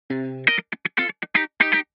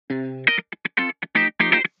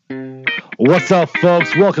What's up,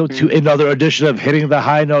 folks? Welcome to another edition of Hitting the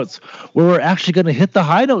High Notes, where we're actually going to hit the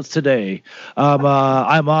high notes today. I'm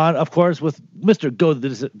on, of course, with Mr. Go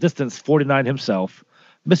the Distance 49 himself,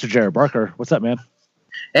 Mr. Jared Barker. What's up, man?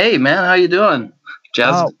 Hey, man, how you doing?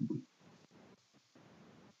 Jazz.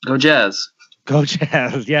 Go Jazz. Go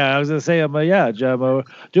Jazz. Yeah, I was going to say,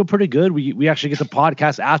 doing pretty good. We actually get the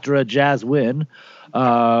podcast after a Jazz win,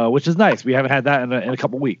 which is nice. We haven't had that in a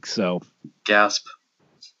couple weeks, so. Gasp.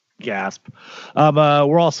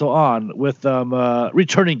 We're also on with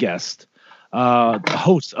returning guest,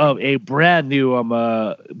 host of a brand new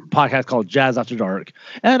podcast called Jazz After Dark,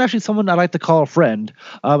 and actually someone I like to call a friend.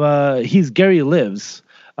 He's Gary Lives,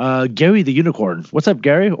 Gary the Unicorn. What's up,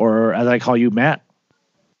 Gary? Or as I call you, Matt.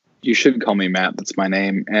 You should call me Matt. That's my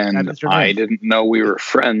name. And I didn't know we were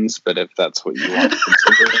friends, but if that's what you want to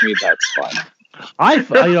consider me, that's fine.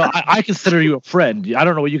 I consider you a friend. I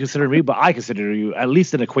don't know what you consider me, but I consider you at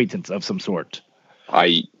least an acquaintance of some sort.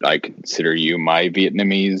 I consider you my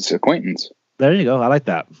Vietnamese acquaintance. There you go. I like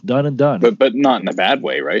that. Done and done. But not in a bad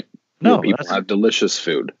way, right? No, your people have delicious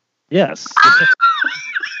food. Yes.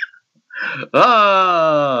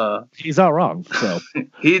 He's not wrong. So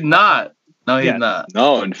he's not. No, he's not.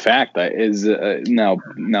 No, in fact, now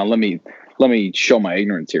let me show my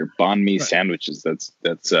ignorance here. Banh mi sandwiches. That's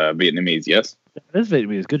Vietnamese. Yes. That is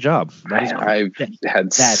Vietnamese. Good job. I've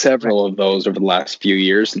had several of those over the last few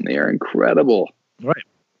years, and they are incredible. Right.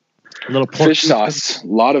 A little fish sauce. A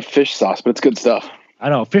lot of fish sauce, but it's good stuff. I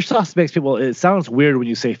know. Fish sauce makes people. It sounds weird when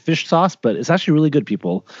you say fish sauce, but it's actually really good,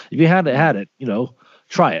 people. If you hadn't had it,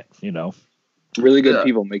 try it. Really good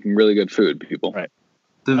people making really good food, people. Right.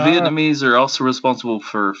 The Vietnamese are also responsible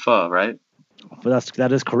for pho, right? But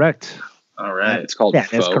that is correct. All right. It's called pho.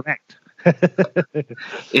 That's correct.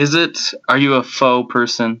 Is it? Are you a faux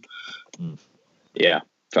person? Yeah,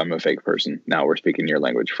 if I'm a fake person. Now we're speaking your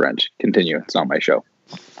language, French. Continue. It's not my show.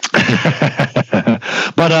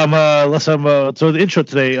 But so the intro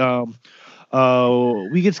today.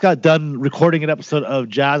 We just got done recording an episode of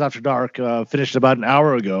Jazz After Dark. Finished about an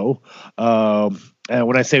hour ago. And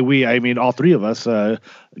when I say we, I mean all three of us.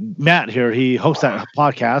 Matt here, he hosts that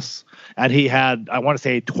podcast, and he had, I want to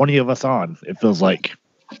say, 20 of us on. It feels like.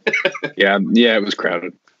 Yeah, it was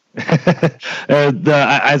crowded. And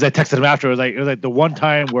as I texted him after, it was like the one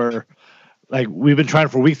time where, like, we've been trying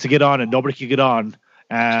for weeks to get on and nobody could get on,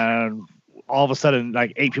 and all of a sudden,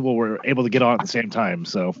 like 8 people were able to get on at the same time.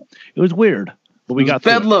 So it was weird, but we got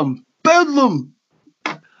bedlam.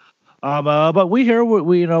 But we here,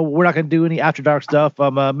 we're not going to do any After Dark stuff.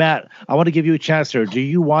 Matt, I want to give you a chance here. Do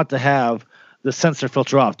you want to have the censor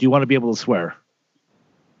filter off? Do you want to be able to swear?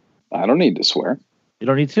 I don't need to swear. You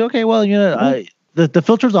don't need to? Okay, well, the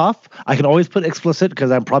filter's off. I can always put explicit because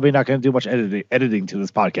I'm probably not going to do much editing to this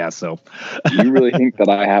podcast. So, do you really think that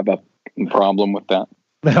I have a problem with that?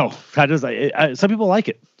 No, some people like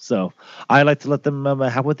it, so I like to let them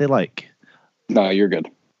have what they like. No, you're good.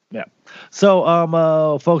 Yeah.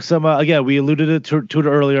 So, folks, again, we alluded to it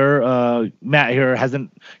earlier. Matt here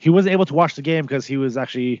he wasn't able to watch the game because he was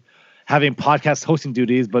actually having podcast hosting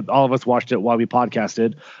duties, but all of us watched it while we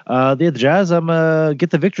podcasted. The Jazz get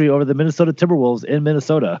the victory over the Minnesota Timberwolves in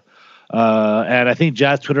Minnesota. And I think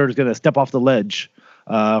Jazz Twitter is going to step off the ledge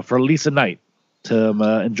for at least a night to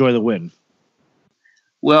enjoy the win.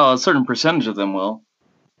 Well, a certain percentage of them will.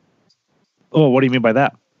 Oh, what do you mean by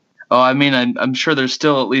that? Oh, I mean, I'm sure there's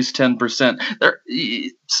still at least 10%.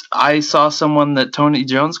 I saw someone that Tony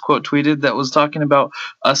Jones quote tweeted that was talking about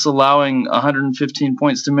us allowing 115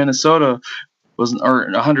 points to Minnesota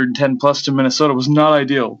or 110 plus to Minnesota was not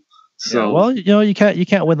ideal. So yeah, well, you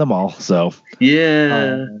can't win them all. So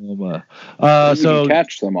yeah, you can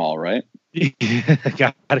catch them all, right?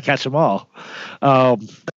 Got to catch them all. The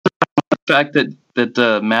fact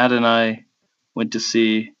that Matt and I went to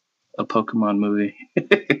see a Pokemon movie.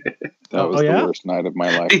 That was the worst night of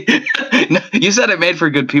my life. No, you said it made for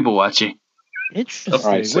good people watching. Interesting.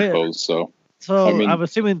 I suppose so. So I'm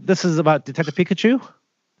assuming this is about Detective Pikachu?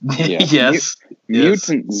 Yeah. Yes.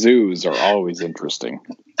 Mutant zoos are always interesting.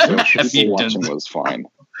 So people watching was fine.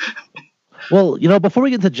 Well, before we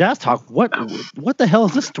get to Jazz Talk, what the hell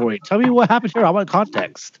is this story? Tell me what happened here. I want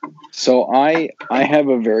context. So I have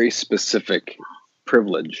a very specific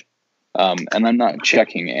privilege. And I'm not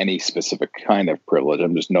checking any specific kind of privilege.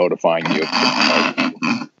 I'm just notifying you.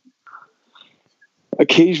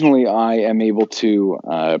 Occasionally, I am able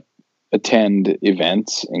to attend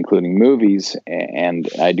events, including movies, and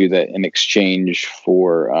I do that in exchange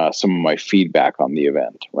for some of my feedback on the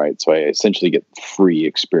event, right? So I essentially get free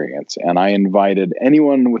experience. And I invited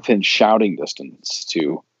anyone within shouting distance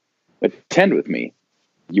to attend with me.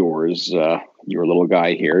 Your little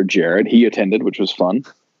guy here, Jared, he attended, which was fun.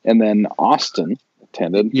 And then Austin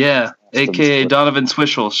attended. Yeah, a.k.a. Donovan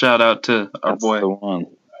Swishel. Shout out to our That's boy. the one.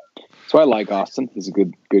 So I like Austin. He's a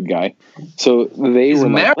good guy. So He's were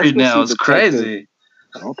married like, now. It's crazy.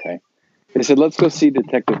 Okay. They said, let's go see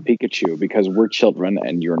Detective Pikachu because we're children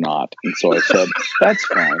and you're not. And so I said, that's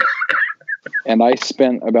fine. And I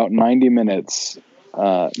spent about 90 minutes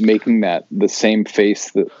making the same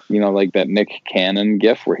face that, like that Nick Cannon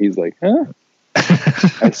gif where he's like, huh?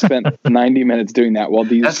 I spent 90 minutes doing that while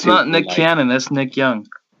these That's not Nick Cannon. That's Nick Young.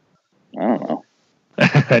 I don't know.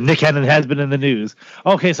 Nick Cannon has been in the news.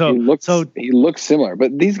 Okay, so he looks similar,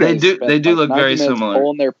 but these guys they do look very similar.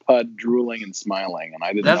 Pulling their pud, drooling and smiling, and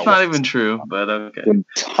I didn't. That's not even true, but okay.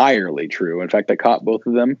 Entirely true. In fact, I caught both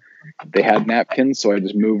of them. They had napkins, so I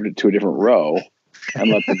just moved it to a different row and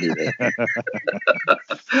let them do it.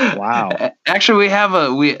 Wow. Actually,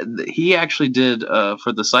 he actually did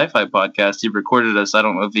for the Sci-Fi podcast. He recorded us. I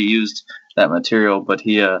don't know if he used that material, but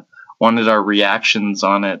he wanted our reactions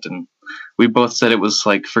on it, and we both said it was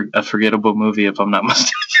like a forgettable movie, if I'm not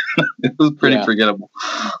mistaken. It was pretty forgettable.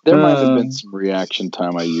 There might have been some reaction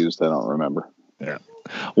time I used. I don't remember. Yeah.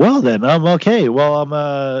 Well then, okay. Well,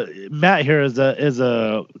 Matt here is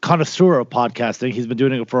a connoisseur of podcasting. He's been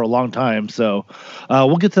doing it for a long time, so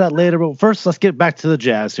we'll get to that later. But first, let's get back to the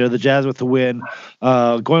Jazz here. The Jazz with the win,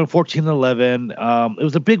 going 14-11. It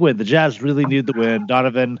was a big win. The Jazz really needed the win.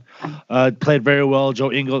 Donovan played very well.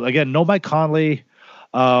 Joe Ingles again. No Mike Conley.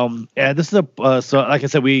 And this is so like I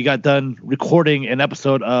said, we got done recording an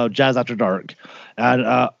episode of Jazz After Dark,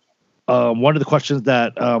 and one of the questions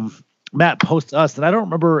that Matt posted us, and I don't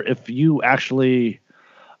remember if you actually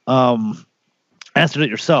answered it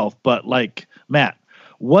yourself, but like Matt,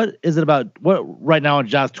 what is it about what right now on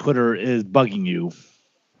Jazz Twitter is bugging you?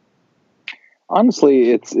 Honestly,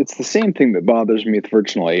 it's the same thing that bothers me with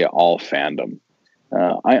virtually all fandom.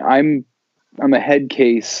 I'm a head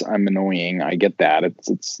case. I'm annoying. I get that.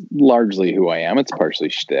 It's largely who I am. It's partially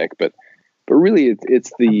shtick, but really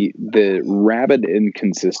it's the rabid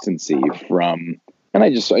inconsistency from. And I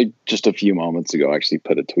just a few moments ago actually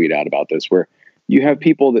put a tweet out about this where you have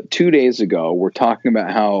people that 2 days ago were talking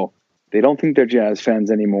about how they don't think they're Jazz fans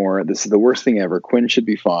anymore. This is the worst thing ever. Quinn should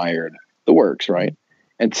be fired. The works, right?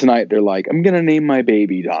 And tonight they're like, I'm going to name my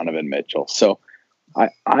baby Donovan Mitchell. So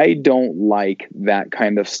I don't like that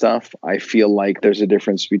kind of stuff. I feel like there's a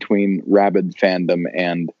difference between rabid fandom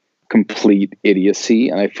and complete idiocy.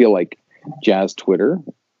 And I feel like Jazz Twitter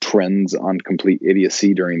trends on complete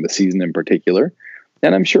idiocy during the season in particular.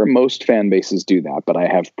 And I'm sure most fan bases do that, but I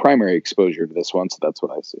have primary exposure to this one, so that's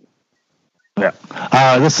what I see. Yeah.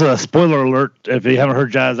 This is a spoiler alert. If you haven't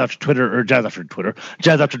heard Jazz After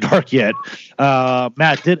Dark yet,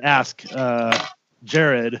 Matt did ask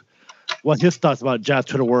Jared what his thoughts about Jazz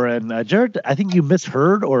Twitter were, and Jared, I think you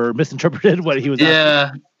misheard or misinterpreted what he was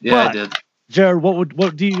asking. Yeah, I did. Jared,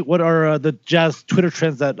 what are the Jazz Twitter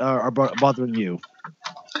trends that are bothering you?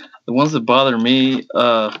 The ones that bother me,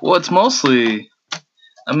 it's mostly,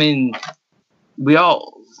 I mean,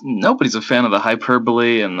 nobody's a fan of the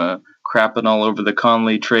hyperbole and the crapping all over the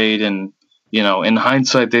Conley trade, and in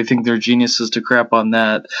hindsight they think they're geniuses to crap on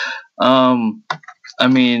that. I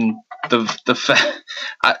mean,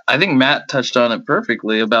 I think Matt touched on it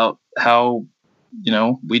perfectly about how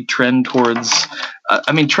we trend towards.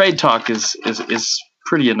 Trade talk is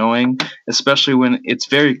pretty annoying, especially when it's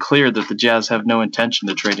very clear that the Jazz have no intention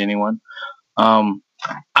to trade anyone.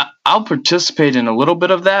 I'll participate in a little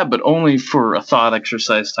bit of that, but only for a thought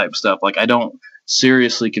exercise type stuff. Like, I don't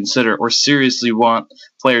seriously consider or seriously want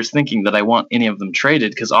players thinking that I want any of them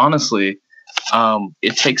traded, because honestly,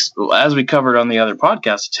 it takes, as we covered on the other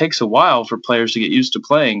podcast, it takes a while for players to get used to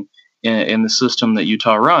playing in the system that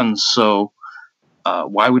Utah runs. So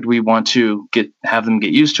why would we want to have them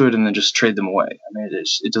get used to it and then just trade them away? I mean,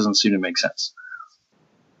 it doesn't seem to make sense.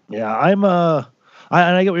 Yeah,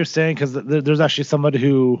 I get what you're saying, because there's actually somebody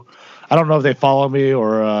who, I don't know if they follow me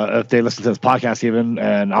or if they listen to this podcast even,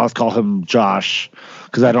 and I'll just call him Josh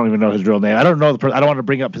because I don't even know his real name. I don't know the person. I don't want to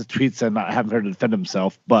bring up his tweets and not have him here to defend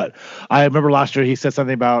himself. But I remember last year he said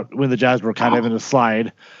something about when the Jazz were kind of in a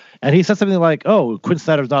slide, and he said something like, "Oh, Quinn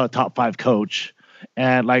Snyder's not a top 5 coach,"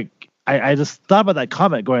 and like I just thought about that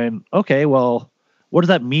comment, going, "Okay, well, what does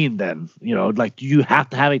that mean then? Like, you have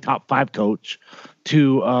to have a top 5 coach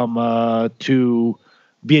to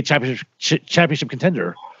be a championship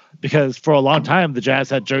contender." Because for a long time, the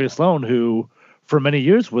Jazz had Jerry Sloan, who for many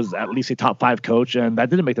years was at least a top 5 coach, and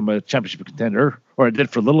that didn't make them a championship contender, or it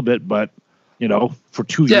did for a little bit, but for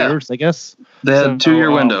 2 years, I guess. They had a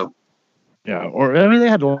 2-year window. Yeah, or they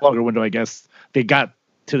had a longer window, I guess. They got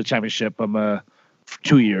to the championship for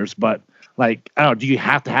 2 years, but like, I don't know, do you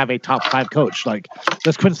have to have a top 5 coach? Like,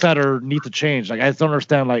 does Quinn Snyder need to change? Like, I just don't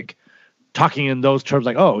understand, like, talking in those terms,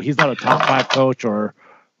 like, oh, he's not a top 5 coach, or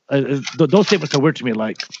those statements are weird to me.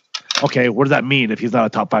 Like, okay, what does that mean if he's not a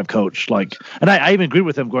top 5 coach? Like, and I even agree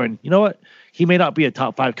with him going, you know what? He may not be a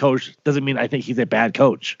top 5 coach. Doesn't mean I think he's a bad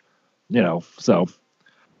coach, so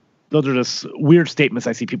those are just weird statements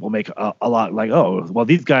I see people make a lot. Like, oh, well,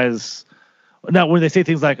 these guys, now when they say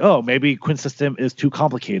things like, oh, maybe Quinn's system is too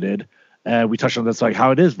complicated, we touched on this, like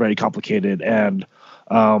how it is very complicated, and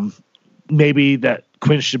maybe that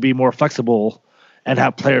Quinn should be more flexible and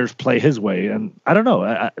have players play his way. And I don't know.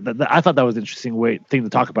 I thought that was an interesting thing to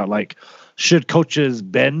talk about. Like, should coaches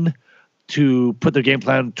bend to put their game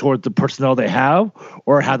plan towards the personnel they have,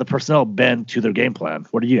 or have the personnel bend to their game plan?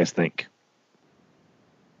 What do you guys think?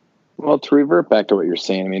 Well, to revert back to what you're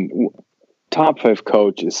saying, I mean, top 5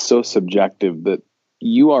 coach is so subjective that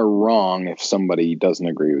you are wrong if somebody doesn't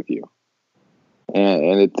agree with you.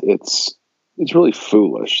 And it's really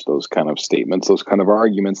foolish, those kind of statements, those kind of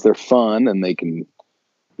arguments. They're fun, and they can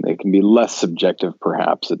be less subjective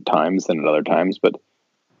perhaps at times than at other times. But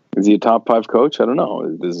is he a top 5 coach? I don't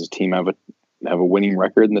know. Does his team have a winning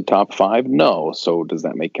record in the top 5? No. So does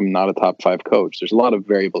that make him not a top 5 coach? There's a lot of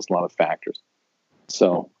variables, a lot of factors.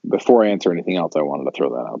 So before I answer anything else, I wanted to throw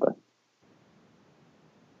that out there.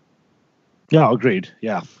 Yeah, agreed.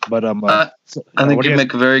 Yeah, but I think you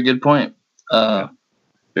make a very good point.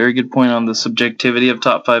 Very good point on the subjectivity of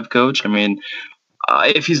top 5 coach. I mean,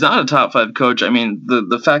 if he's not a top 5 coach, I mean,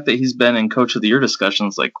 the fact that he's been in coach of the year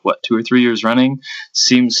discussions, like 2 or 3 years running,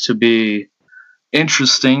 seems to be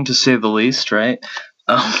interesting to say the least, right?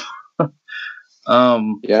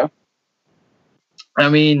 Yeah. I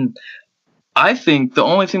mean, I think the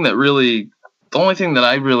only thing that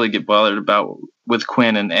I really get bothered about with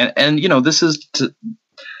Quinn, and this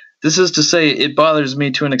is to say it bothers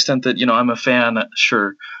me to an extent that I'm a fan,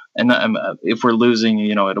 sure, and if we're losing,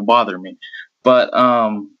 it'll bother me. But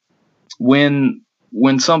when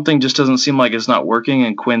something just doesn't seem like it's not working,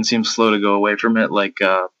 and Quinn seems slow to go away from it, like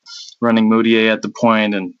running Moutier at the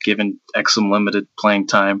point and giving Exum limited playing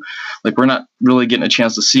time, like we're not really getting a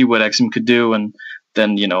chance to see what Exum could do, and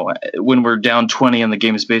then when we're down 20 and the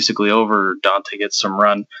game is basically over, Dante gets some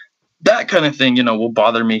run. That kind of thing, will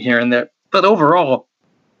bother me here and there. But overall,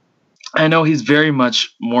 I know he's very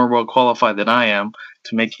much more well qualified than I am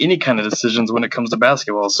to make any kind of decisions when it comes to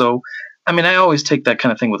basketball. So, I mean, I always take that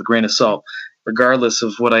kind of thing with a grain of salt, regardless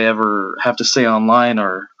of what I ever have to say online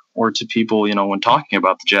or to people, when talking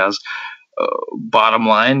about the Jazz. Bottom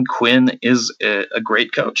line, Quinn is a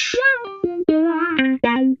great coach.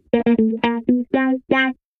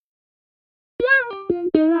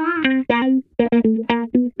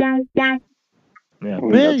 Yeah,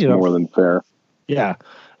 that's more than fair. Yeah.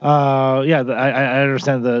 I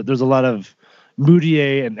understand there's a lot of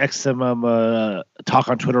Moutier and Exum talk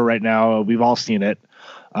on Twitter right now. We've all seen it.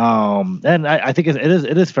 And I think it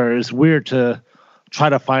is fair. It's weird to try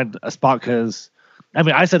to find a spot because, I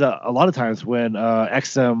mean, I said a lot of times when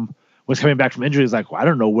Exum was coming back from injuries, like, I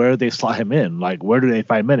don't know where they slot him in. Like, where do they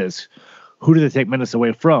find minutes? Who do they take minutes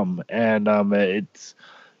away from? And it's,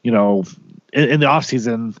 in the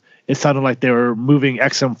offseason, it sounded like they were moving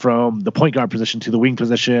Exum from the point guard position to the wing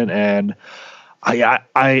position. And I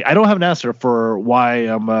don't have an answer for why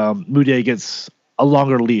Moutier gets a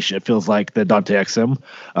longer leash, it feels like, than Dante Exum.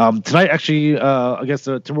 Tonight, actually, against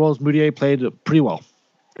the Timberwolves, Moutier played pretty well.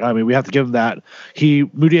 I mean, we have to give him that.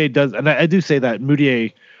 Moutier does, and I do say that Moutier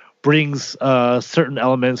brings certain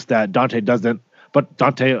elements that Dante doesn't. But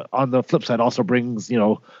Dante, on the flip side, also brings,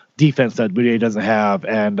 defense that Moutier doesn't have,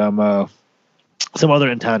 and some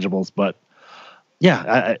other intangibles. But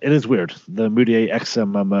yeah, it is weird. The Moutier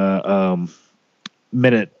Exum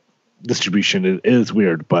minute distribution is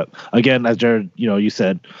weird. But again, as Jared, you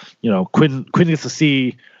said, Quinn gets to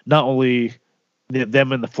see not only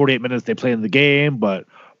them in the 48 minutes they play in the game, but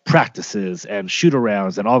practices and shoot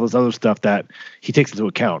arounds and all this other stuff that he takes into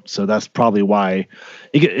account. So that's probably why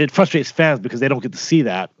it frustrates fans, because they don't get to see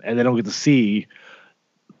that, and they don't get to see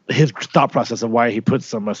his thought process of why he puts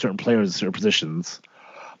some certain players in certain positions.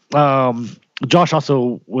 Josh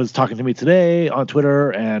also was talking to me today on Twitter,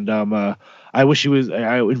 and I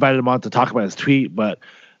invited him on to talk about his tweet, but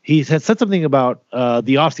he had said something about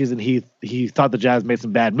the offseason. He thought the Jazz made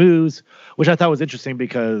some bad moves, which I thought was interesting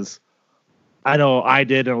because I know I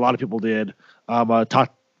did, and a lot of people did.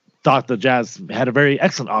 Thought the Jazz had a very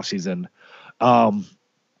excellent offseason. And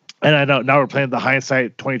I know now we're playing the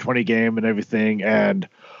hindsight 2020 game and everything. And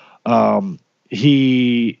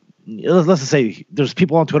he let's just say there's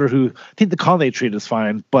people on Twitter who think the Conley trade is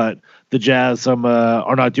fine, but the Jazz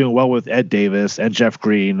are not doing well with Ed Davis and Jeff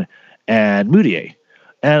Green and Moutier.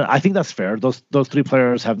 And I think that's fair. Those three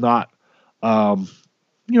players have not,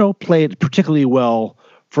 played particularly well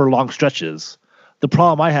for long stretches. The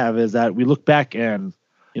problem I have is that we look back and,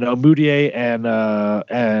 Moutier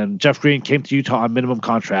and Jeff Green came to Utah on minimum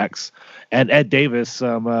contracts, and Ed Davis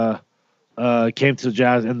came to the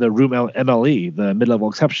Jazz in the room MLE, the mid-level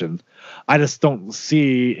exception. I just don't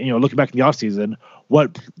see, looking back in the offseason,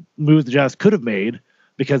 what moves the Jazz could have made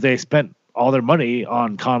because they spent all their money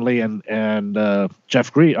on Conley and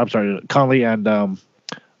Jeff Green. I'm sorry, Conley and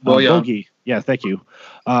Bogey. Yeah, thank you.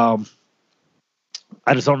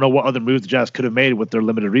 I just don't know what other moves the Jazz could have made with their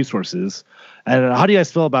limited resources. And how do you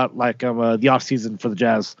guys feel about the offseason for the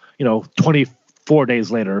Jazz, 24 days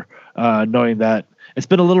later, knowing that it's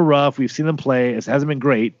been a little rough. We've seen them play. It hasn't been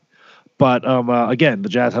great. But, again, the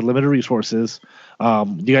Jazz had limited resources.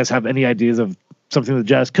 Do you guys have any ideas of something the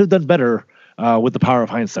Jazz could have done better with the power of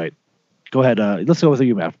hindsight? Go ahead. Let's go with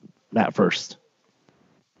you, Matt, first.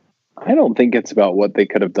 I don't think it's about what they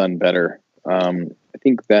could have done better. I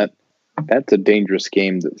think that's a dangerous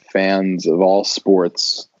game that fans of all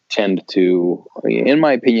sports tend to, in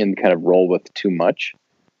my opinion, kind of roll with too much.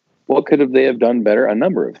 What could they have done better? A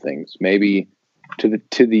number of things. Maybe you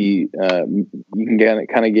can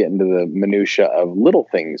kind of get into the minutia of little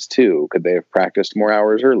things too. Could they have practiced more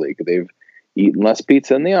hours early? Could they have eaten less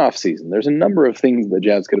pizza in the off season? There's a number of things the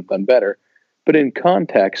Jazz could have done better. But in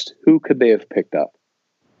context, who could they have picked up?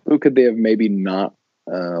 Who could they have maybe not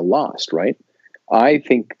lost, right? I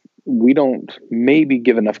think we don't maybe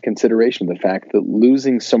give enough consideration to the fact that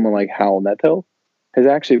losing someone like Raul Neto has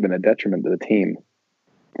actually been a detriment to the team.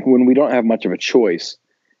 When we don't have much of a choice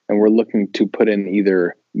and we're looking to put in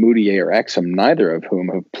either Moutier or Exum, neither of whom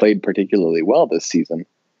have played particularly well this season,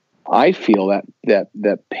 I feel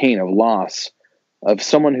that pain of loss of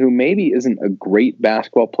someone who maybe isn't a great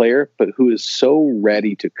basketball player, but who is so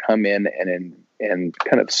ready to come in and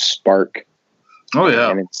kind of spark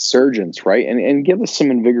an insurgence, right? And give us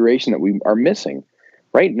some invigoration that we are missing.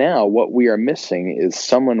 Right now, what we are missing is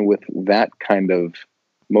someone with that kind of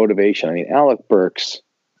motivation. I mean, Alec Burks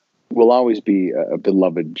will always be a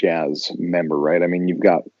beloved Jazz member, right? I mean, you've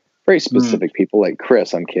got very specific people like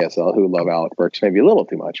Chris on KSL who love Alec Burks maybe a little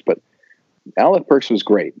too much, but Alec Burks was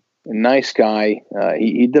great. A nice guy.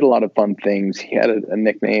 He did a lot of fun things. He had a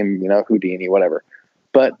nickname, Houdini, whatever.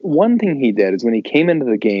 But one thing he did is when he came into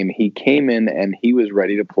the game, he came in and he was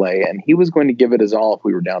ready to play, and he was going to give it his all if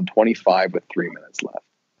we were down 25 with 3 minutes left.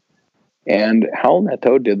 And Raul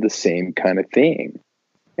Neto did the same kind of thing.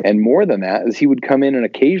 And more than that, is he would come in and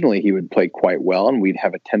occasionally he would play quite well, and we'd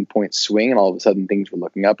have a 10-point swing, and all of a sudden things were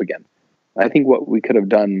looking up again. I think what we could have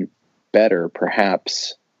done better,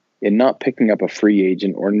 perhaps, in not picking up a free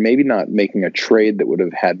agent or maybe not making a trade that would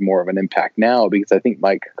have had more of an impact now, because I think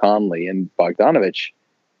Mike Conley and Bogdanovich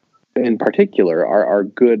in particular are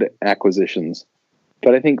good acquisitions.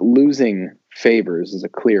 But I think losing Favors is a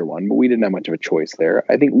clear one, but we didn't have much of a choice there.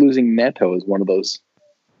 I think losing Neto is one of those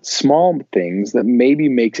small things that maybe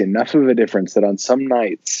makes enough of a difference that on some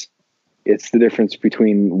nights it's the difference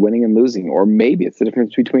between winning and losing, or maybe it's the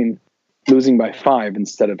difference between losing by 5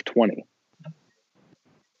 instead of 20.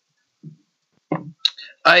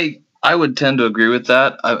 I would tend to agree with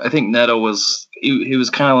that. I think Neto was he was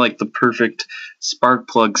kind of like the perfect spark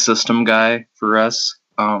plug system guy for us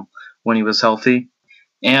when he was healthy,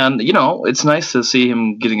 and it's nice to see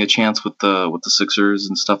him getting a chance with the Sixers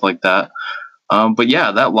and stuff like that. But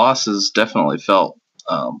yeah, that loss is definitely felt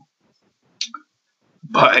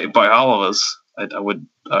by all of us. I would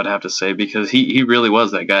have to say, because he really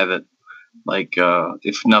was that guy that, like,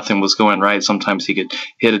 if nothing was going right, sometimes he could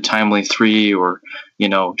hit a timely three, or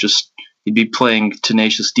just he'd be playing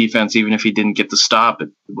tenacious defense even if he didn't get the stop. It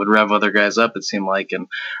would rev other guys up, it seemed like. And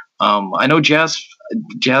I know Jazz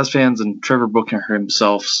fans and Trevor Booker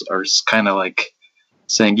himself are kind of like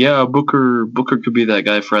saying, yeah, Booker could be that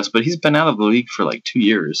guy for us, but he's been out of the league for like 2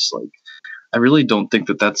 years. Like, I really don't think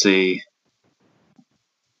that that's a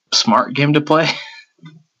smart game to play.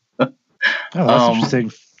 Oh, that's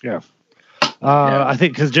interesting. Yeah. I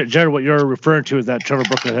think because Jared, what you're referring to is that Trevor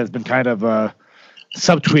Booker has been kind of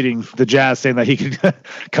subtweeting the Jazz, saying that he could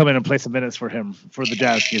come in and play some minutes for the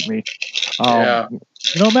Jazz. Excuse me.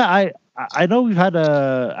 Matt, I know we've had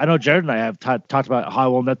I know Jared and I have talked about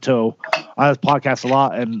Raul Neto on this podcast a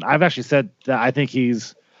lot, and I've actually said that I think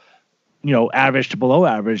he's average to below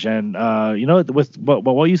average, and with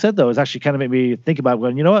what you said though is actually kind of made me think about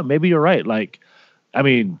when maybe you're right. Like, I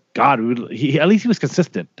mean, God, at least he was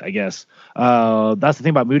consistent, I guess. That's the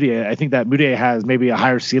thing about Mudiay. I think that Mudiay has maybe a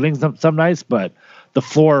higher ceiling some nights, but the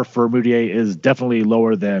floor for Mudiay is definitely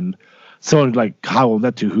lower than someone like Raul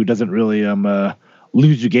Neto, who doesn't really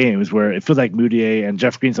lose you games, where it feels like Mudiay and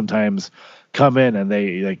Jeff Green sometimes come in and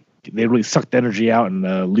they really suck the energy out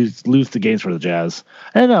and lose the games for the Jazz.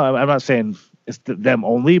 And no, I'm not saying it's them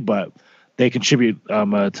only, but they contribute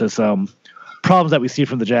to some problems that we see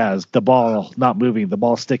from the Jazz: the ball not moving, the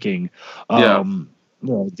ball sticking, the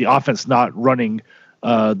offense not running,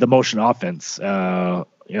 the motion offense.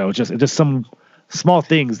 Just some small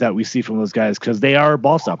things that we see from those guys because they are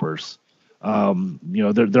ball stoppers.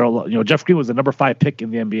 Jeff Green was the number 5 pick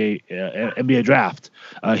in the NBA draft.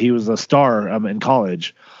 He was a star in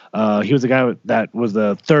college. He was a guy that was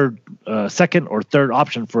the second or third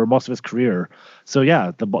option for most of his career. So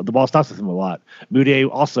yeah, the ball stops with him a lot. Mudiay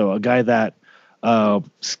also a guy that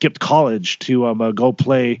skipped college to go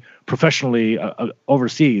play professionally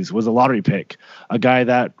overseas, was a lottery pick. A guy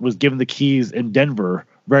that was given the keys in Denver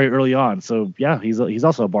very early on. So yeah, he's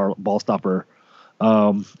also a ball stopper.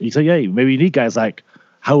 You say, yeah, maybe you need guys like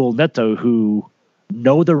Raul Neto who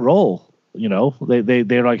know their role.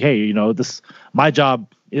 They're like, hey, this my job.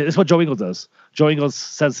 It's what Joe Ingles does. Joe Ingles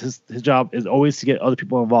says his job is always to get other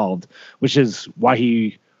people involved, which is why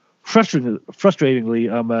he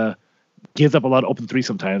frustratingly gives up a lot of open threes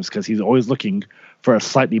sometimes because he's always looking for a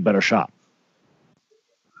slightly better shot.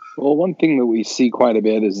 Well, one thing that we see quite a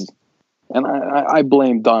bit is, and I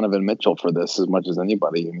blame Donovan Mitchell for this as much as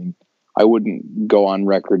anybody. I mean, I wouldn't go on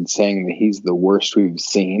record saying that he's the worst we've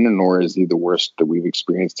seen, nor is he the worst that we've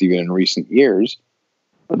experienced even in recent years.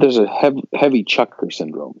 But there's a heavy chucker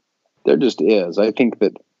syndrome. There just is. I think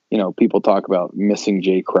that, people talk about missing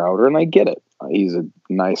Jay Crowder, and I get it. He's a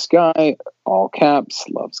nice guy, all caps,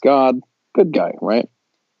 loves God, good guy, right?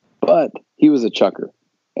 But he was a chucker.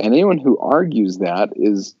 And anyone who argues that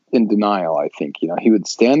is in denial, I think. He would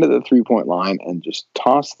stand at the 3-point line and just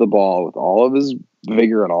toss the ball with all of his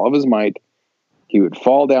vigor and all of his might. He would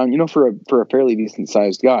fall down. For a fairly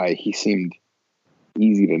decent-sized guy, he seemed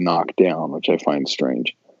easy to knock down, which I find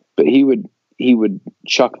strange. But he would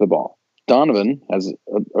chuck the ball. Donovan has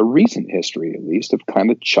a recent history, at least, of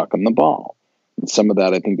kind of chucking the ball. And some of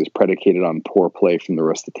that, I think, is predicated on poor play from the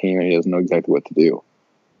rest of the team, and he doesn't know exactly what to do.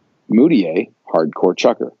 Mudiay, hardcore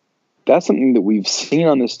chucker. That's something that we've seen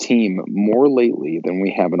on this team more lately than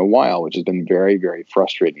we have in a while, which has been very, very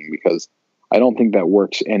frustrating because I don't think that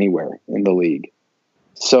works anywhere in the league.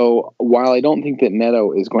 So while I don't think that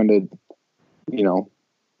Neto is going to,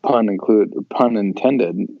 pun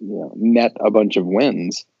intended, net a bunch of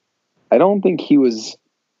wins, I don't think he was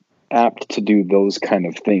apt to do those kind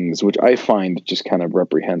of things, which I find just kind of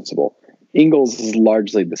reprehensible. Ingles is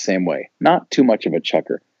largely the same way. Not too much of a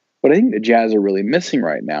chucker. What I think the Jazz are really missing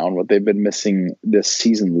right now, and what they've been missing this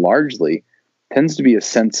season largely, tends to be a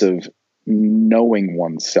sense of knowing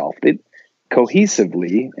oneself.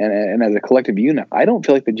 Cohesively and as a collective unit, I don't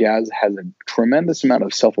feel like the Jazz has a tremendous amount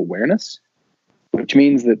of self-awareness, which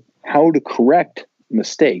means that how to correct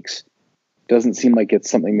mistakes doesn't seem like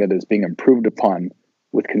it's something that is being improved upon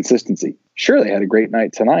with consistency. Sure, they had a great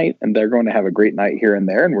night tonight, and they're going to have a great night here and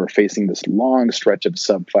there, and we're facing this long stretch of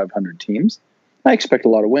sub-500 teams. I expect a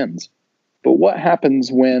lot of wins. But what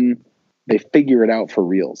happens when they figure it out for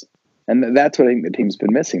reals? And that's what I think the team's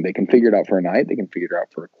been missing. They can figure it out for a night. They can figure it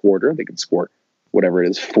out for a quarter. They can score whatever it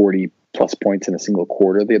is, 40-plus points in a single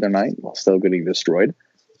quarter the other night while still getting destroyed.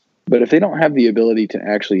 But if they don't have the ability to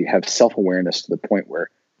actually have self-awareness to the point where,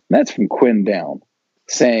 and that's from Quinn down,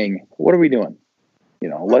 saying, what are we doing?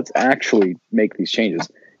 Let's actually make these changes.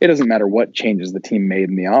 It doesn't matter what changes the team made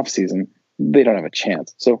in the offseason. They don't have a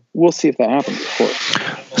chance. So we'll see if that happens, of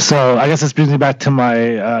course. So I guess this brings me back to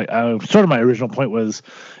my sort of my original point was,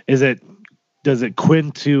 does it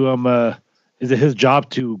Quinn to is it his job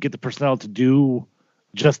to get the personnel to do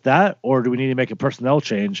just that, or do we need to make a personnel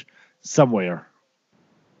change somewhere?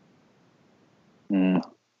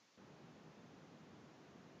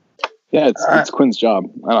 Yeah, it's Quinn's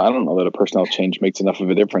job. I don't know that a personnel change makes enough of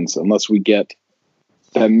a difference unless we get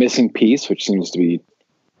that missing piece, which seems to be,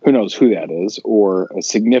 who knows who that is, or a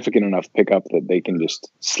significant enough pickup that they can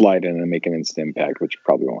just slide in and make an instant impact, which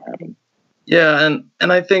probably won't happen. Yeah,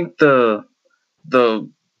 and I think the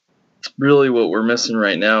really what we're missing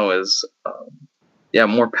right now is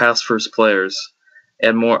more pass first players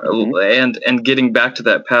and more and getting back to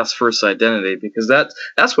that pass first identity, because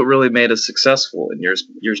that's what really made us successful in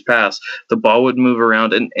years past. The ball would move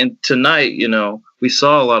around, and tonight, we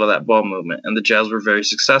saw a lot of that ball movement, and the Jazz were very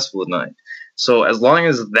successful tonight. So as long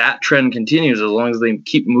as that trend continues, as long as they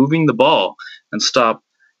keep moving the ball and stop,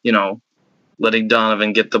 letting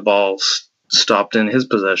Donovan get the ball stopped in his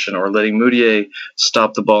possession, or letting Mudiay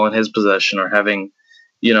stop the ball in his possession, or having,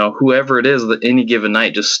 whoever it is that any given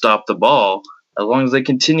night just stop the ball. As long as they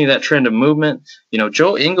continue that trend of movement,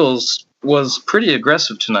 Joe Ingles was pretty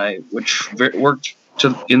aggressive tonight, which worked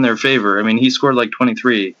in their favor. I mean, he scored like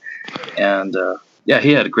 23, and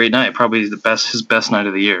he had a great night, probably his best night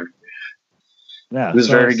of the year. Yeah, he was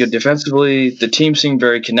very good defensively. The team seemed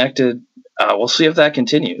very connected. We'll see if that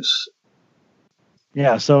continues.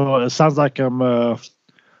 Yeah, so it sounds like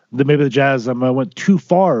maybe the Jazz went too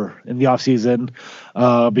far in the offseason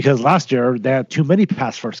because last year they had too many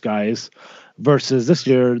pass-first guys versus this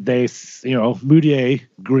year they, Mudiay,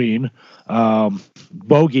 Green,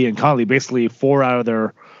 Bogey, and Conley, basically 4 out of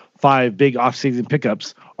their 5 big offseason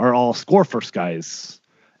pickups are all score-first guys.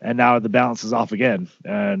 And now the balance is off again.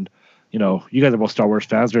 And, you guys are both Star Wars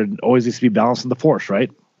fans. There always needs to be balance in the Force,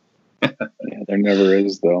 right? Yeah, there never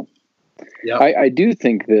is, though. Yeah, I do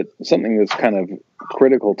think that something that's kind of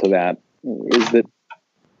critical to that is that,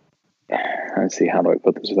 let's see, how do I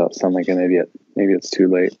put this without sounding like an idiot? Maybe it's too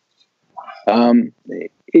late.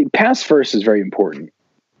 Pass first is very important,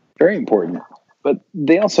 but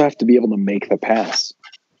they also have to be able to make the pass.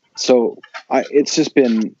 So it's just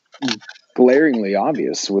been glaringly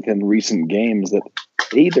obvious within recent games that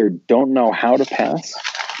they either don't know how to pass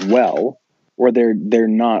well, or they're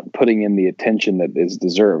not putting in the attention that is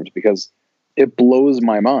deserved, because it blows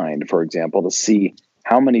my mind, for example, to see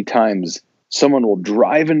how many times someone will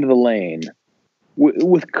drive into the lane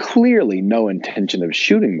with clearly no intention of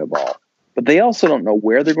shooting the ball, but they also don't know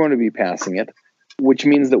where they're going to be passing it, which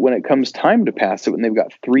means that when it comes time to pass it, when they've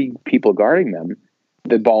got 3 people guarding them,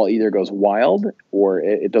 the ball either goes wild, or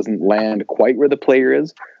it doesn't land quite where the player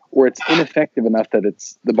is, or it's ineffective enough that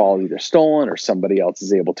the ball is either stolen or somebody else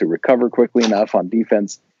is able to recover quickly enough on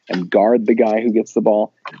defense and guard the guy who gets the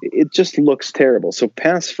ball. It just looks terrible. So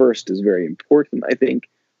pass first is very important, I think,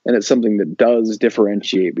 and it's something that does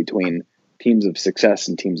differentiate between teams of success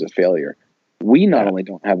and teams of failure. We not only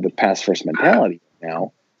don't have the pass first mentality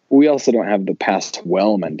now, we also don't have the pass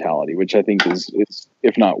well mentality, which I think is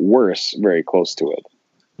if not worse, very close to it.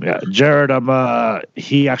 Yeah, Jared,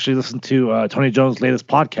 he actually listened to Tony Jones' latest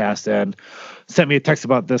podcast and sent me a text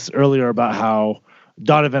about this earlier about how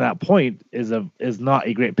Donovan at point is not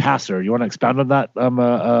a great passer. You want to expound on that,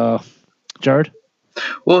 Jared?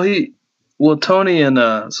 Well, Tony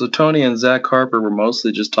and Zach Harper were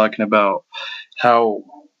mostly just talking about how,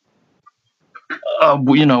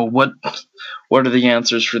 what are the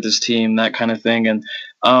answers for this team, that kind of thing, and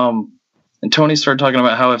Tony started talking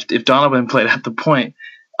about how if Donovan played at the point,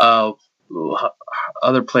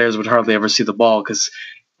 other players would hardly ever see the ball,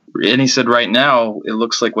 and he said right now it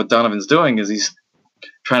looks like what Donovan's doing is he's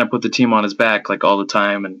trying to put the team on his back like all the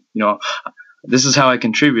time, and this is how I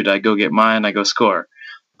contribute. I go get mine, I go score.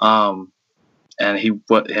 And he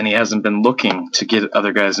hasn't been looking to get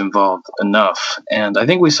other guys involved enough. And I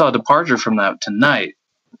think we saw a departure from that tonight.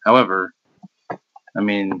 However, I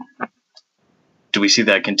mean, do we see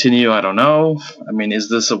that continue? I don't know. I mean, is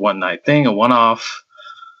this a one night thing, a one off?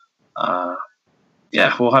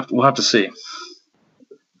 We'll have to see.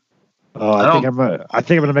 I think I'm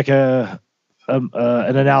gonna make an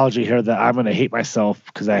analogy here that I'm gonna hate myself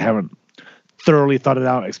because I haven't thoroughly thought it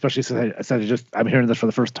out, especially since I'm hearing this for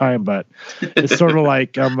the first time. But it's sort of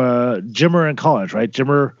like Jimmer in college, right?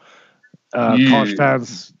 Jimmer, college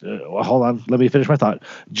fans. Hold on, let me finish my thought.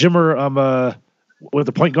 Jimmer was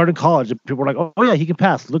a point guard in college, and people were like, "Oh yeah, he can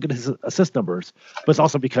pass. Look at his assist numbers." But it's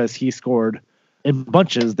also because he scored in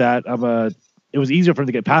bunches that it was easier for him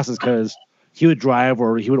to get passes because he would drive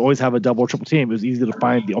or he would always have a double or triple team. It was easy to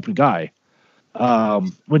find the open guy.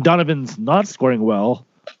 When Donovan's not scoring well,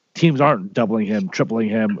 teams aren't doubling him, tripling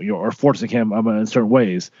him, or forcing him in certain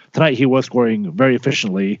ways. Tonight, he was scoring very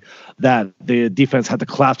efficiently that the defense had to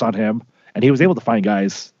collapse on him, and he was able to find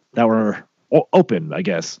guys that were open, I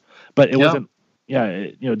guess. But it wasn't,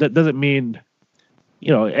 that doesn't mean,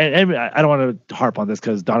 and I don't want to harp on this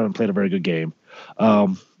because Donovan played a very good game.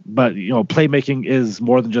 But, playmaking is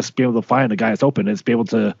more than just being able to find a guy that's open. It's being able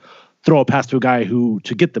to throw a pass to a guy to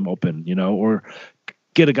get them open, or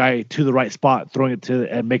get a guy to the right spot, throwing it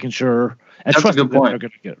to and making sure and that's trusting a good point. They're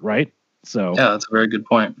going to get right. So yeah, that's a very good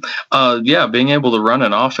point. Being able to run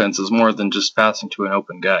an offense is more than just passing to an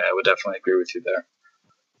open guy. I would definitely agree with you there.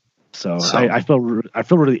 So I feel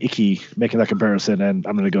really icky making that comparison, and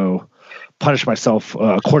I'm going to go punish myself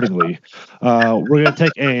accordingly. We're going to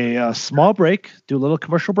take a small break, do a little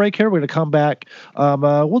commercial break here. We're going to come back.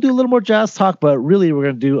 We'll do a little more Jazz talk, but really we're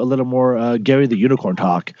going to do a little more Gary the Unicorn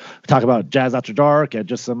talk about Jazz After Dark and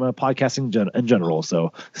just some podcasting in general.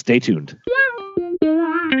 So stay tuned.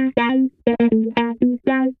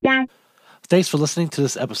 Thanks for listening to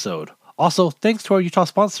this episode. Also, thanks to our Utah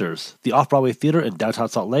sponsors, the Off-Broadway Theater in downtown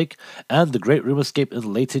Salt Lake and the Great Room Escape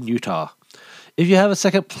in Layton, Utah. If you have a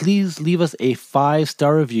second, please leave us a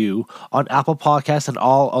 5-star review on Apple Podcasts and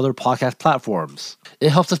all other podcast platforms. It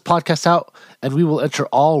helps us podcast out, and we will enter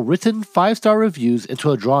all written 5-star reviews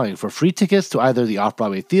into a drawing for free tickets to either the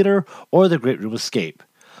Off-Broadway Theater or the Great Room Escape.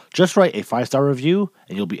 Just write a 5-star review,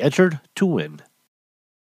 and you'll be entered to win.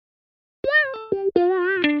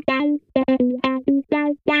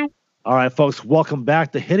 All right, folks, welcome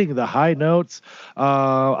back to Hitting the High Notes,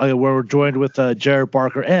 where we're joined with Jared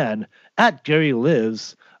Barker and at Gary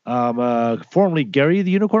Lives, formerly Gary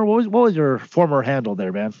the Unicorn. What was your former handle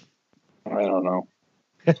there, man? I don't know.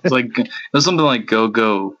 It was something like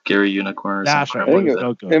Go Gary Unicorn or something. I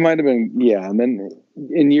think it might have been, yeah. And then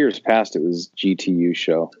in years past, it was GTU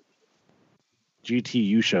Show.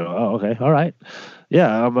 GTU Show. Oh, okay. All right.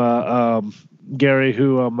 Yeah, Gary,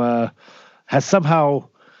 who has somehow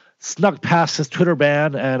snuck past his Twitter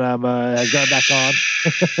ban and has gotten back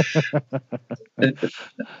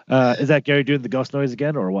on. Is that Gary doing the ghost noise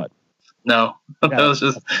again, or what? No, Yeah, that was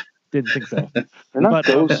just. Didn't think so. They're not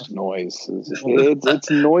ghost noises. It's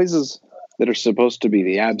noises that are supposed to be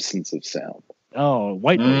the absence of sound. Oh,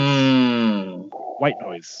 white noise. White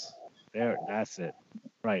noise. There, that's it.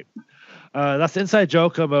 Right. That's the inside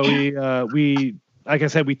joke. We like I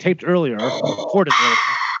said, we taped earlier, recorded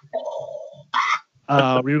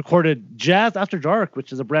earlier. We recorded Jazz After Dark,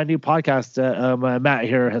 which is a brand new podcast that Matt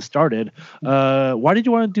here has started. Why did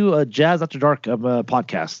you want to do a Jazz After Dark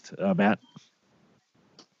podcast, Matt?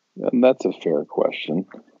 And that's a fair question.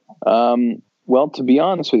 Well, to be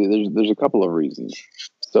honest with you, there's a couple of reasons.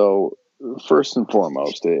 So first and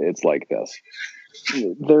foremost, it's like this.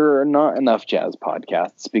 There are not enough jazz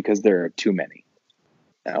podcasts because there are too many.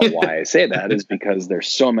 Now, why I say that is because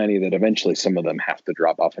there's so many that eventually some of them have to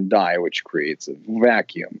drop off and die, which creates a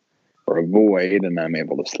vacuum or a void, and I'm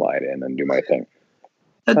able to slide in and do my thing.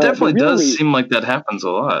 That definitely does seem like that happens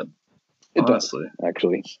a lot. It honestly. does,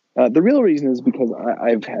 actually. The real reason is because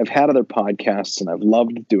I've had other podcasts and I've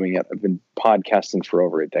loved doing it. I've been podcasting for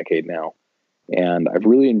over a decade now, and I've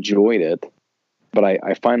really enjoyed it. But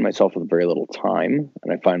I find myself with very little time,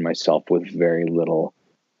 and I find myself with very little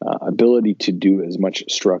ability to do as much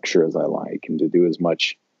structure as I like, and to do as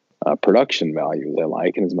much production value as I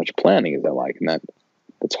like, and as much planning as I like. And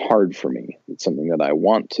that's hard for me. It's something that I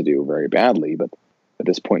want to do very badly, but at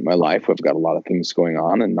this point in my life, I've got a lot of things going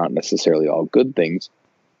on, and not necessarily all good things.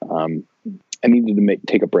 I needed to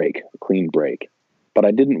take a break, a clean break. But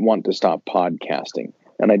I didn't want to stop podcasting,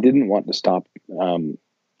 and I didn't want to stop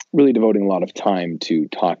really devoting a lot of time to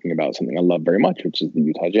talking about something I love very much, which is the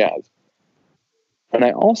Utah Jazz. And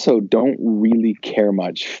I also don't really care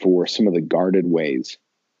much for some of the guarded ways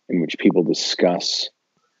in which people discuss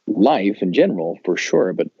life in general, for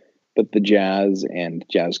sure, but the jazz and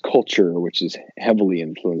jazz culture, which is heavily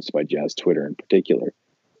influenced by jazz Twitter in particular.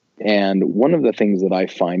 And one of the things that I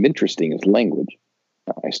find interesting is language.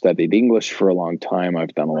 I studied English for a long time.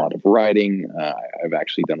 I've done a lot of writing. I've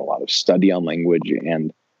actually done a lot of study on language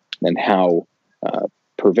and how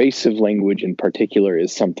pervasive language in particular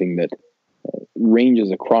is something that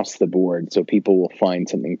ranges across the board. So people will find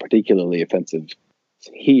something particularly offensive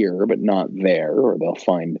here, but not there, or they'll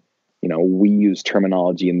find, we use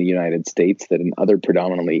terminology in the United States that in other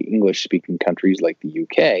predominantly English-speaking countries like the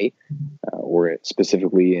UK, or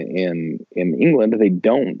specifically in England, they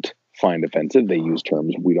don't find offensive. They use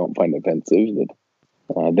terms we don't find offensive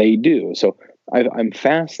that they do. So I'm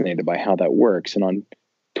fascinated by how that works. And on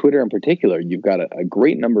Twitter in particular, you've got a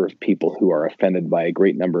great number of people who are offended by a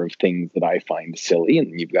great number of things that I find silly,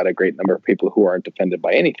 and you've got a great number of people who aren't offended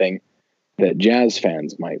by anything that jazz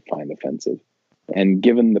fans might find offensive. And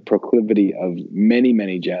given the proclivity of many,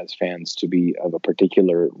 many jazz fans to be of a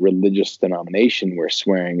particular religious denomination where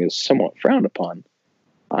swearing is somewhat frowned upon,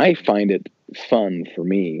 I find it fun for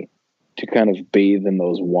me to kind of bathe in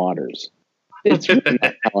those waters. It's really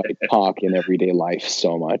not how I talk in everyday life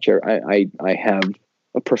so much. I have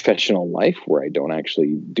a professional life where I don't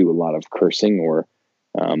actually do a lot of cursing or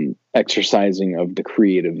exercising of the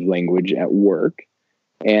creative language at work.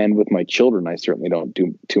 And with my children, I certainly don't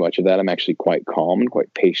do too much of that. I'm actually quite calm and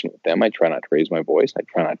quite patient with them. I try not to raise my voice. I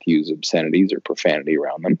try not to use obscenities or profanity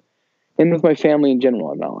around them. And with my family in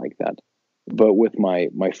general, I'm not like that. But with my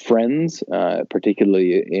friends,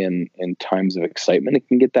 particularly in times of excitement, it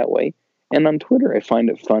can get that way. And on Twitter, I find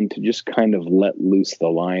it fun to just kind of let loose the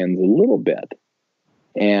lions a little bit.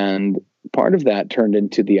 And part of that turned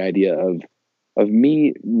into the idea of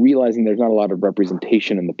me realizing there's not a lot of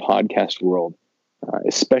representation in the podcast world,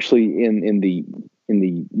 especially in the in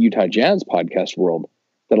the Utah Jazz podcast world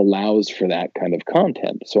that allows for that kind of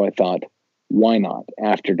content. So I thought, why not?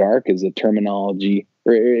 After Dark is a terminology,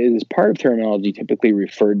 or is part of terminology typically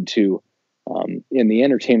referred to in the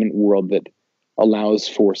entertainment world that allows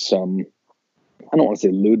for some, I don't want to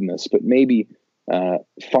say lewdness, but maybe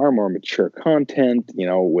far more mature content,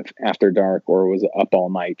 with After Dark, or was Up All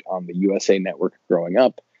Night on the USA Network growing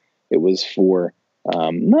up. It was for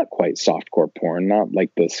not quite softcore porn, not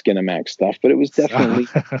like the Skinamax stuff, but it was definitely,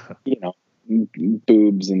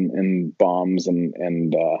 boobs and bombs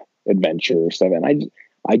and adventure stuff. And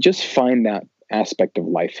I just find that aspect of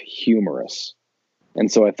life humorous. And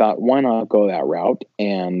so I thought, why not go that route?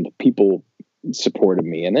 And people supported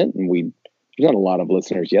me in it. And there's not a lot of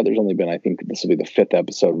listeners yet. There's only been, I think this will be the 5th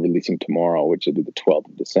episode releasing tomorrow, which will be the 12th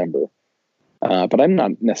of December. But I'm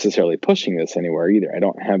not necessarily pushing this anywhere either. I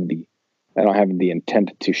don't have the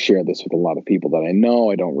intent to share this with a lot of people that I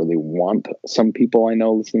know. I don't really want some people I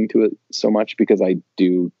know listening to it so much, because I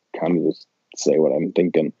do kind of just say what I'm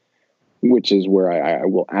thinking, which is where I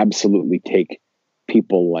will absolutely take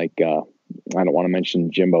people like, I don't want to mention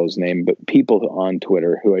Jimbo's name, but people on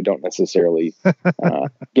Twitter who I don't necessarily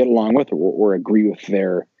get along with or agree with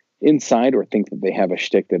their inside, or think that they have a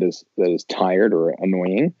shtick that is tired or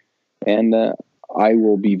annoying. And I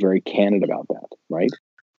will be very candid about that, right?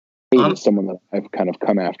 He is someone that I've kind of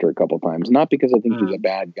come after a couple of times, not because I think he's a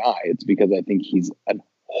bad guy. It's because I think he's a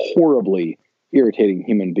horribly irritating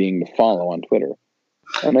human being to follow on Twitter.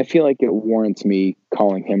 And I feel like it warrants me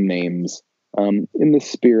calling him names in the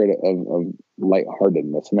spirit of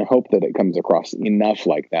lightheartedness. And I hope that it comes across enough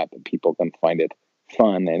like that people can find it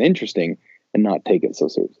fun and interesting and not take it so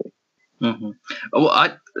seriously. Mm-hmm.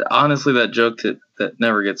 Well, honestly, that joke that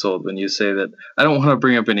never gets old, when you say that I don't want to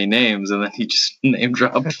bring up any names, and then he just name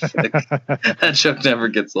dropped. That joke never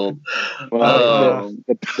gets old. Well,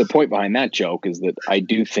 the point behind that joke is that I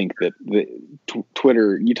do think that the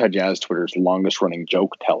Utah Jazz Twitter's longest running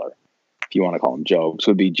joke teller, if you want to call him jokes,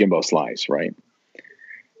 would be Jimbo Slice, right?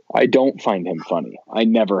 I don't find him funny. I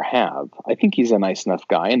never have. I think he's a nice enough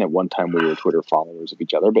guy, and at one time we were Twitter followers of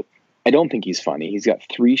each other, but I don't think he's funny. He's got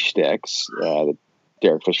 3 shticks.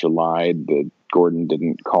 Derek Fisher lied. Gordon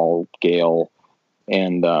didn't call Gale.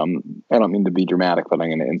 And I don't mean to be dramatic, but I'm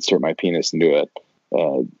going to insert my penis into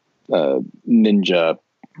a ninja,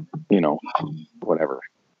 whatever.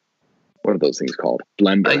 What are those things called?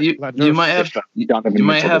 Blender. You might have. You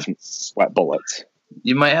might have sweat bullets.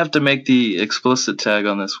 You might have to make the explicit tag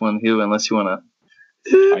on this one, Hugh, unless you want to.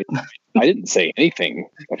 I didn't say anything.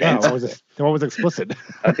 Yeah, what was explicit?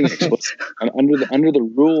 Nothing explicit. Under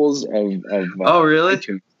the rules of oh, really?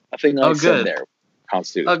 iTunes, nothing I said there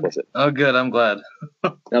constitutes explicit. Oh, good. I'm glad.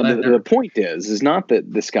 Now, the point is not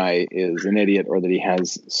that this guy is an idiot or that he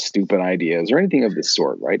has stupid ideas or anything of this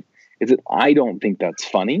sort, right? Is that I don't think that's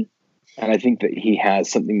funny, and I think that he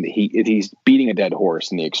has something that he's beating a dead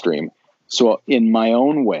horse in the extreme. So in my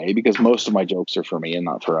own way, because most of my jokes are for me and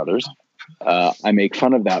not for others, I make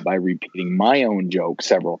fun of that by repeating my own joke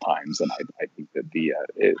several times, and I think that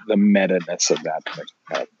the meta-ness of that makes me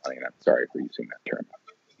kind of funny. And I'm sorry for using that term.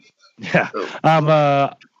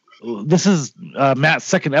 Yeah. This is Matt's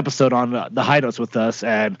second episode on the Hideouts with us,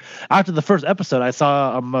 and after the first episode, I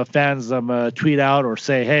saw fans tweet out or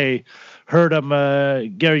say, "Hey, heard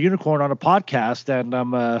Gary Unicorn on a podcast," and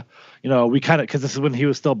we kind of, because this is when he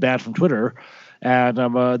was still banned from Twitter. And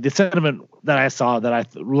the sentiment that I saw that I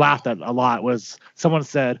laughed at a lot was someone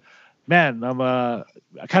said, "Man, I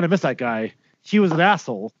kind of miss that guy. He was an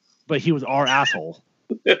asshole, but he was our asshole."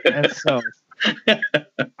 And so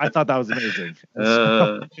I thought that was amazing.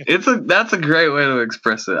 That's a great way to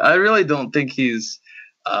express it. I really don't think he's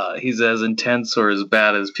as intense or as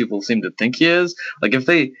bad as people seem to think he is. Like if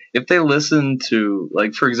they listen to,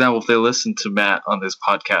 like, for example, if they listen to Matt on this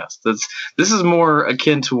podcast, this is more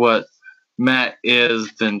akin to what Matt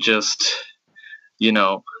is than just,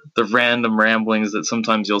 the random ramblings that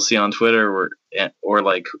sometimes you'll see on Twitter or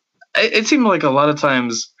like, it seemed like a lot of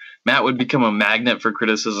times Matt would become a magnet for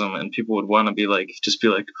criticism, and people would want to be like,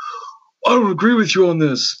 I don't agree with you on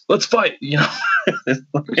this. Let's fight,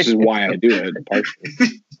 Which is why I do it,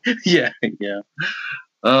 partially. Yeah.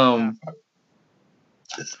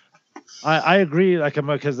 I agree,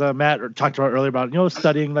 because Matt talked about earlier about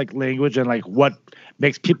studying like language and like what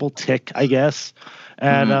makes people tick, I guess.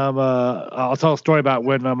 And I'll tell a story about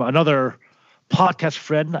when another podcast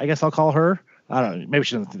friend, I guess I'll call her. I don't know. Maybe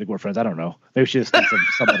she doesn't think we're friends. I don't know. Maybe she just thinks of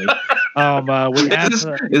somebody.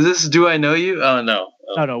 Is this Do I Know You? Oh no.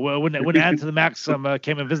 No. When Add to the Max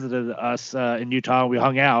came and visited us in Utah, we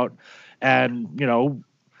hung out, and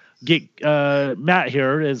Matt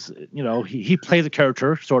here is, he plays a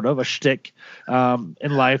character, sort of a shtick,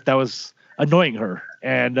 in life that was annoying her,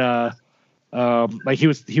 and like he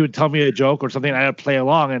would tell me a joke or something, and I'd play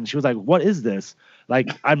along, and she was like, "What is this? Like,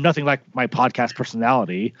 I'm nothing like my podcast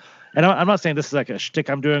personality." And I'm not saying this is like a shtick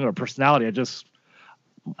I'm doing or a personality.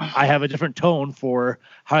 I have a different tone for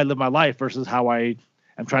how I live my life versus how I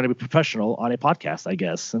am trying to be professional on a podcast, I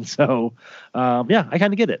guess. And so, yeah, I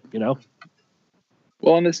kind of get it,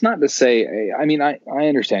 Well, and it's not to say, I mean, I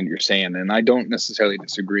understand what you're saying, and I don't necessarily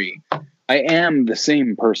disagree. I am the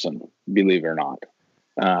same person, believe it or not.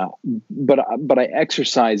 But I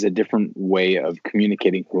exercise a different way of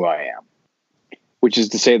communicating who I am, which is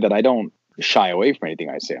to say that I don't shy away from anything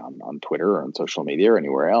I say on Twitter or on social media or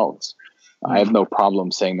anywhere else. I have no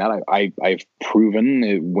problem saying that. I've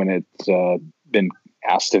proven when it's been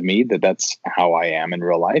asked of me that that's how I am in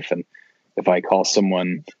real life. And if I call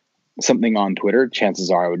someone something on Twitter, chances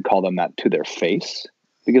are I would call them that to their face,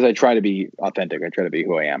 because I try to be authentic. I try to be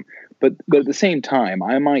who I am. But at the same time,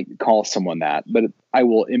 I might call someone that, but I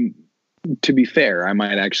will, to be fair, I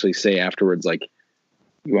might actually say afterwards, like,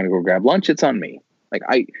 you want to go grab lunch? It's on me. Like,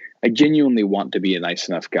 I genuinely want to be a nice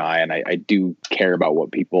enough guy, and I do care about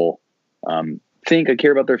what people think. I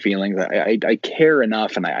care about their feelings. I care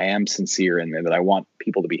enough, and I am sincere in that I want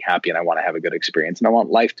people to be happy, and I want to have a good experience, and I want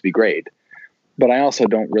life to be great. But I also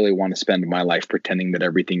don't really want to spend my life pretending that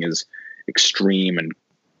everything is extreme and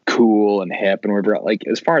cool and hip and whatever. Like,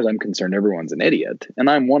 as far as I'm concerned, everyone's an idiot, and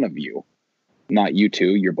I'm one of you. Not you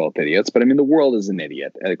two, you're both idiots, but I mean, the world is an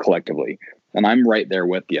idiot collectively, and I'm right there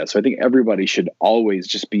with you. So I think everybody should always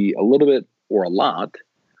just be a little bit or a lot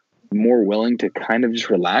more willing to kind of just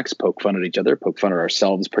relax, poke fun at each other, poke fun at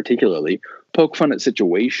ourselves particularly, poke fun at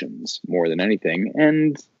situations more than anything,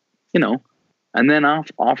 and, and then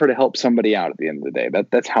offer to help somebody out at the end of the day.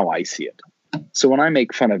 That's how I see it. So when I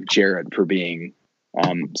make fun of Jared for being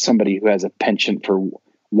somebody who has a penchant for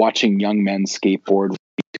watching young men skateboard,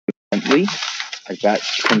 like, that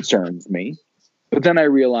concerns me. But then I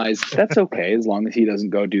realize that's okay as long as he doesn't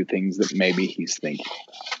go do things that maybe he's thinking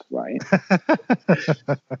about, right?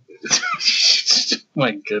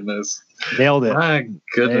 My goodness. Nailed it. My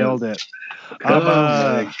goodness. Nailed it.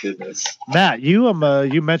 My goodness. Matt, you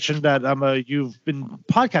mentioned that you've been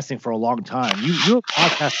podcasting for a long time. You were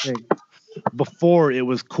podcasting before it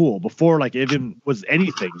was cool, before like it even was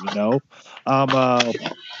anything,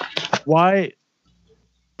 why?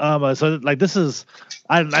 So like this is,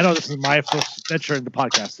 I know this is my first venture into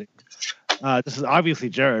podcasting. This is obviously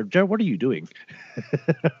Jared. Jared, what are you doing?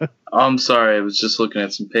 I'm sorry. I was just looking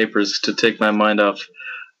at some papers to take my mind off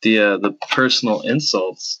the personal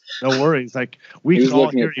insults. No worries. Like, he was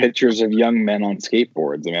looking at pictures of young men on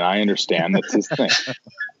skateboards. I mean, I understand that's his thing.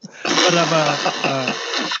 But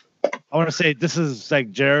I want to say this is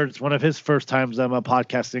like Jared's one of his first times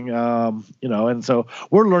podcasting, and so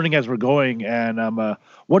we're learning as we're going. And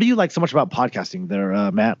what do you like so much about podcasting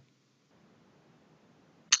there, Matt?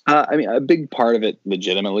 I mean, a big part of it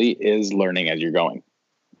legitimately is learning as you're going,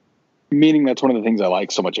 meaning that's one of the things I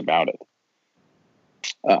like so much about it.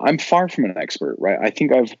 I'm far from an expert, right? I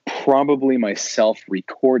think I've probably myself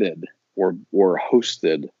recorded or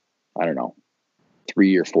hosted, I don't know,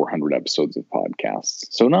 300 or 400 episodes of podcasts.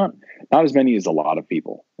 So not as many as a lot of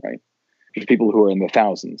people, right? There's people who are in the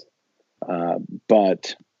thousands.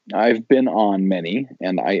 But I've been on many,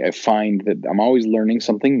 and I find that I'm always learning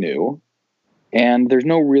something new, and there's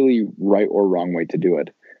no really right or wrong way to do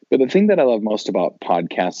it. But the thing that I love most about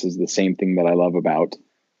podcasts is the same thing that I love about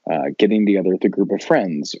getting together with a group of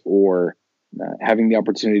friends, or having the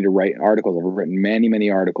opportunity to write articles. I've written many, many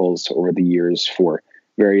articles over the years for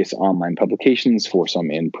various online publications, for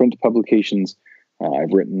some in print publications.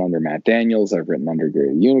 I've written under Matt Daniels. I've written under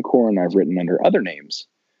Gary the Unicorn. I've written under other names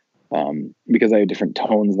because I have different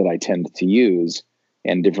tones that I tend to use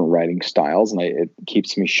and different writing styles, and it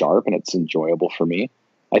keeps me sharp and it's enjoyable for me.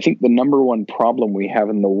 I think the number one problem we have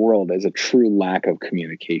in the world is a true lack of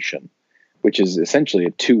communication, which is essentially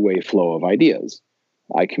a two-way flow of ideas.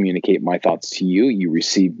 I communicate my thoughts to you, you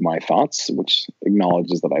receive my thoughts, which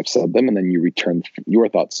acknowledges that I've said them, and then you return your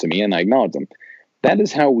thoughts to me and I acknowledge them. That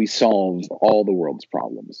is how we solve all the world's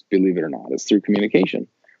problems, believe it or not, is through communication.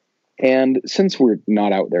 And since we're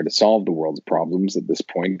not out there to solve the world's problems at this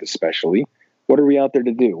point, especially, what are we out there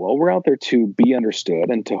to do? Well, we're out there to be understood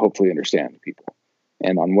and to hopefully understand people.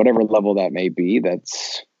 And on whatever level that may be,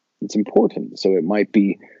 it's important. So it might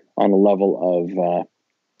be on a level of,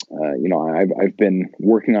 I've been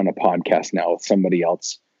working on a podcast now with somebody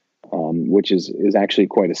else, which is actually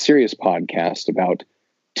quite a serious podcast about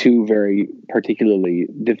two very particularly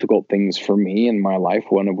difficult things for me in my life,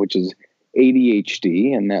 one of which is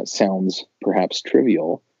ADHD, and that sounds perhaps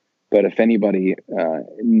trivial, but if anybody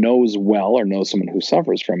knows well or knows someone who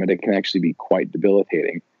suffers from it, it can actually be quite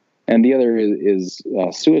debilitating. And the other is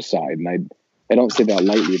suicide. And I don't say that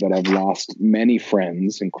lightly, but I've lost many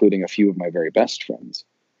friends, including a few of my very best friends.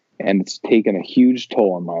 And it's taken a huge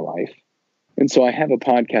toll on my life. And so I have a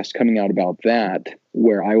podcast coming out about that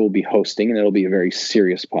where I will be hosting, and it'll be a very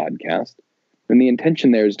serious podcast. And the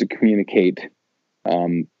intention there is to communicate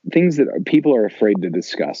things that people are afraid to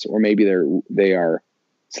discuss, or maybe they are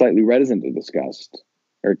slightly reticent to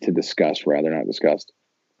discuss, rather, not discussed.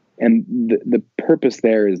 And the purpose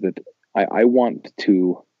there is that I want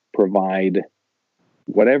to provide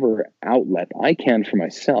whatever outlet I can for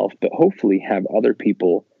myself, but hopefully have other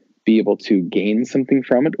people be able to gain something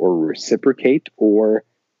from it, or reciprocate, or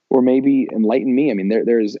maybe enlighten me. I mean,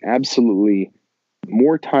 there's absolutely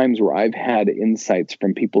more times where I've had insights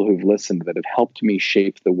from people who've listened that have helped me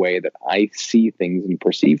shape the way that I see things and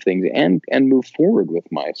perceive things and move forward with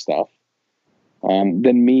my stuff,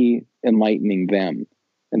 than me enlightening them.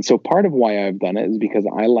 And so part of why I've done it is because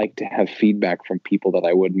I like to have feedback from people that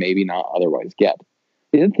I would maybe not otherwise get.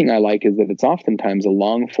 The other thing I like is that it's oftentimes a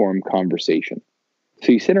long form conversation.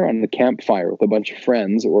 So you sit around the campfire with a bunch of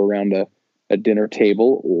friends, or around a dinner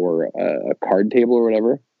table, or a card table, or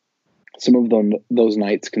whatever. Some of those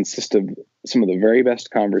nights consist of some of the very best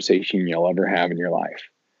conversation you'll ever have in your life.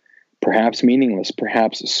 Perhaps meaningless,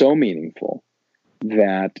 perhaps so meaningful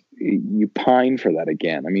that you pine for that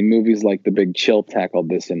again. I mean, movies like The Big Chill tackled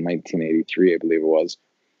this in 1983, I believe it was,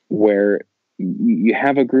 where you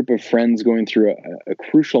have a group of friends going through a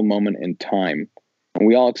crucial moment in time. And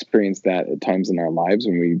we all experience that at times in our lives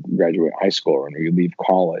when we graduate high school, or when we leave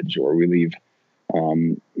college, or we leave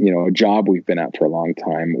a job we've been at for a long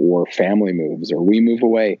time, or family moves, or we move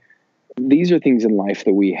away. These are things in life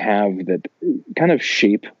that we have that kind of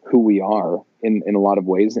shape who we are in a lot of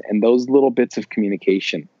ways. And those little bits of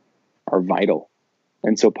communication are vital.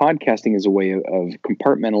 And so podcasting is a way of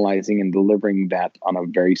compartmentalizing and delivering that on a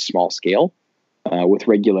very small scale, with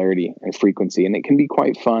regularity and frequency. And it can be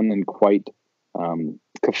quite fun and quite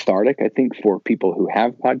cathartic, I think, for people who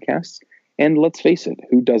have podcasts. And let's face it,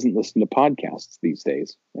 who doesn't listen to podcasts these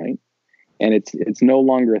days, right? And it's no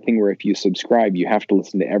longer a thing where if you subscribe, you have to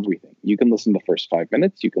listen to everything. You can listen to the first 5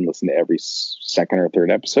 minutes. You can listen to every second or third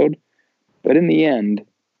episode. But in the end,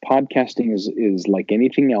 podcasting is like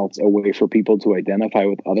anything else, a way for people to identify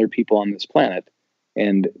with other people on this planet.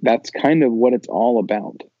 And that's kind of what it's all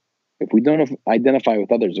about. If we don't identify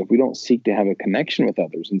with others, if we don't seek to have a connection with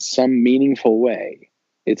others in some meaningful way,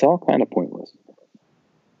 it's all kind of pointless.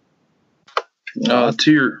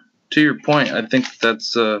 To your point, I think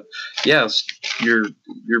that's yes, you're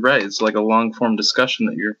right. It's like a long form discussion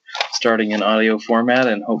that you're starting in audio format,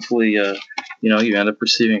 and hopefully you end up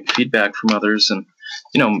receiving feedback from others, and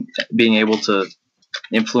being able to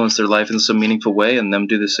influence their life in some meaningful way, and them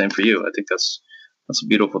do the same for you. I think that's a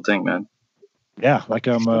beautiful thing, man. Yeah, like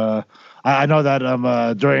I know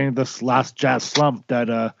that during this last jazz slump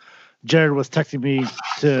that Jared was texting me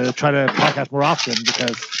to try to podcast more often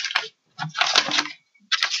because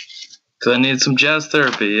I needed some jazz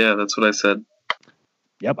therapy. Yeah, that's what I said.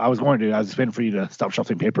 Yep, I was going to. I was just waiting for you to stop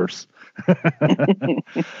shuffling papers. I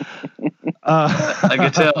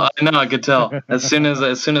could tell. I could tell. As soon as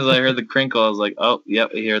I heard the crinkle, I was like, "Oh,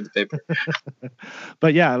 yep, I hear the paper."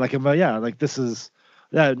 But yeah, this is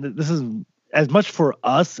as much for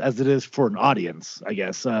us as it is for an audience, I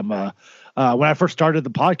guess. When I first started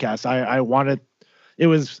the podcast, I wanted, it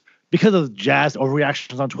was because of jazz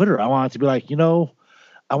overreactions on Twitter. I wanted to be like,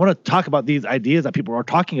 I want to talk about these ideas that people are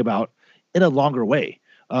talking about in a longer way.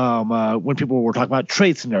 When people were talking about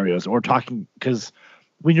trade scenarios, or talking, because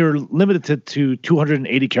when you're limited to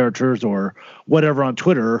 280 characters or whatever on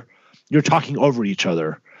Twitter, you're talking over each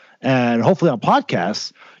other. And hopefully on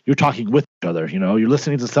podcasts, you're talking with each other. You're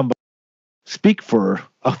listening to somebody speak for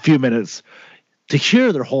a few minutes to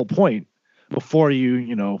hear their whole point before you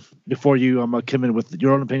come in with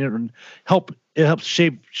your own opinion, and it helps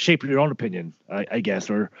shape your own opinion, I guess,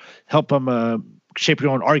 or help them shape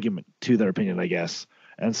your own argument to their opinion, I guess.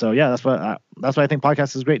 And so, yeah, that's why I think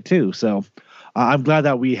podcast is great too. So I'm glad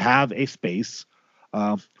that we have a space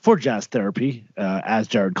for jazz therapy, as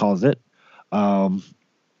Jared calls it. And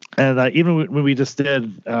even when we just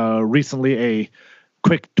did recently a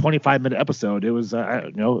quick 25-minute episode, it was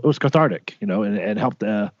it was cathartic, and helped.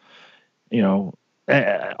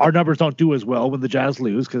 Our numbers don't do as well when the Jazz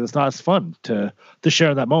lose, because it's not as fun to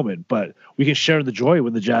share in that moment. But we can share in the joy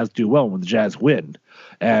when the Jazz do well, when the Jazz win,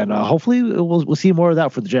 and hopefully we'll see more of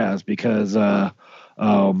that for the Jazz, because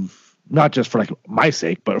not just for like my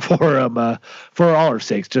sake, but for all our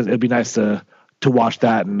sakes. Just it'd be nice to watch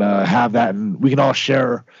that and have that, and we can all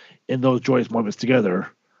share in those joyous moments together.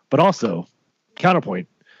 But also, counterpoint: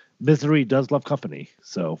 misery does love company.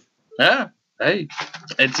 So yeah, hey,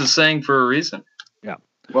 it's a saying for a reason. Yeah.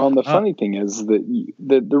 Well, and the funny thing is that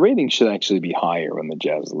the rating should actually be higher when the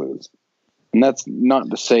Jazz lose, and that's not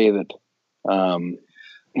to say that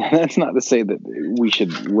we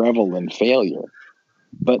should revel in failure,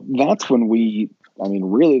 but that's when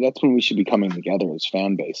that's when we should be coming together as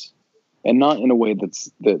fan base, and not in a way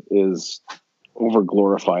that is over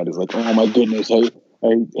glorified as like, oh my goodness, I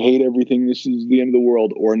hate everything. This is the end of the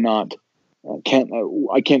world, or not. I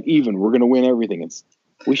can't even. We're going to win everything.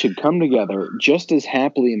 We should come together just as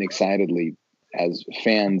happily and excitedly as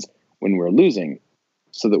fans when we're losing,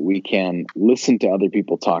 so that we can listen to other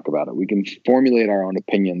people talk about it. We can formulate our own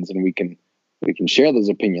opinions, and we can share those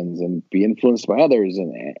opinions and be influenced by others,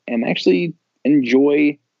 and actually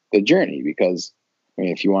enjoy the journey. Because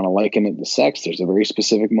if you want to liken it to sex, there's a very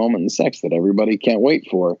specific moment in sex that everybody can't wait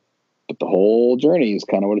for, but the whole journey is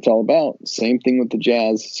kind of what it's all about. Same thing with the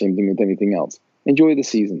Jazz, same thing with anything else. Enjoy the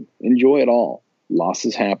season, enjoy it all.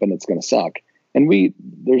 Losses happen, it's going to suck, and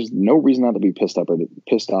there's no reason not to be pissed off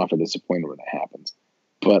or disappointed when it happens.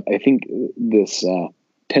 But I think this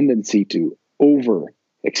tendency to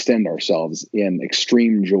overextend ourselves in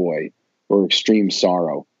extreme joy or extreme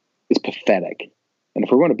sorrow is pathetic. And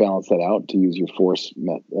if we're going to balance that out, to use your force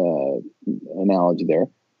analogy there,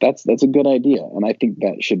 that's a good idea. And I think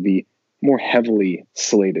that should be more heavily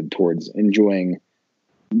slated towards enjoying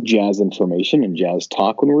Jazz information and Jazz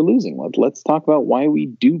talk when we're losing. Let's talk about why we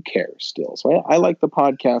do care still. So I like the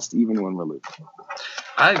podcast even when we're losing.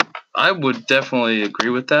 I would definitely agree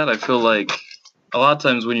with that. I feel like a lot of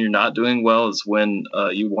times when you're not doing well is when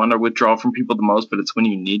you want to withdraw from people the most, but it's when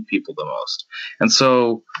you need people the most. And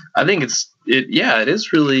so I think it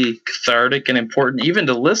is really cathartic and important even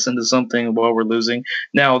to listen to something while we're losing.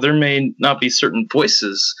 Now, there may not be certain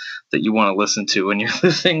voices that you want to listen to when you're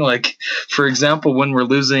losing. Like, for example, when we're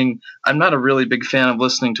losing, I'm not a really big fan of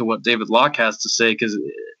listening to what David Locke has to say, because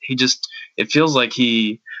it feels like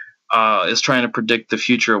he is trying to predict the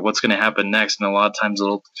future of what's going to happen next. And a lot of times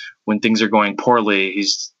when things are going poorly,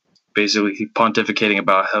 he's basically pontificating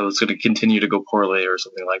about how it's going to continue to go poorly or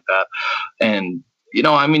something like that. And,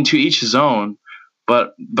 to each his own,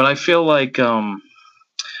 but I feel like, I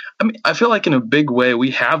feel like in a big way,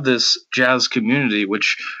 we have this Jazz community,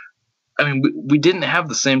 which, we didn't have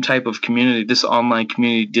the same type of community. This online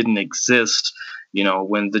community didn't exist,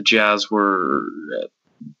 when the Jazz were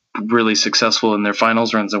really successful in their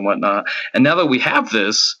finals runs and whatnot. And now that we have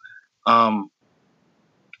this, we're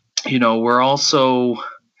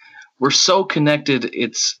so connected.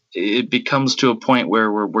 It becomes to a point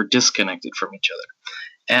where we're disconnected from each other.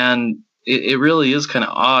 And it really is kind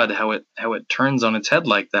of odd how it turns on its head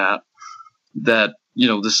like that,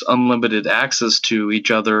 this unlimited access to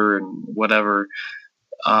each other and whatever,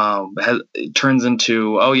 it turns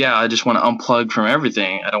into, oh yeah, I just want to unplug from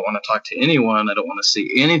everything. I don't want to talk to anyone. I don't want to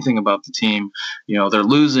see anything about the team. They're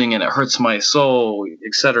losing and it hurts my soul,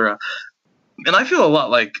 etc. And I feel a lot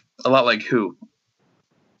like who.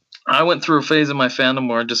 I went through a phase in my fandom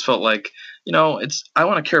where I just felt like, I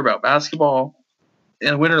want to care about basketball,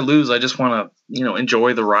 and win or lose, I just want to,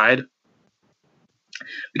 enjoy the ride.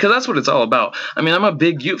 Because that's what it's all about. I'm a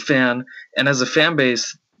big Ute fan, and as a fan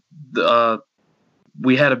base,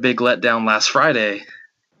 we had a big letdown last Friday,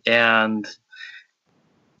 and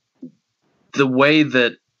the way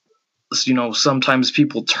that sometimes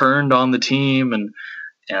people turned on the team and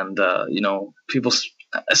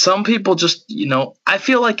some people just I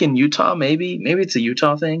feel like in Utah, maybe it's a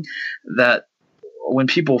Utah thing, that when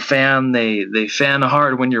people fan, they fan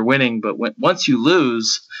hard when you're winning, but once you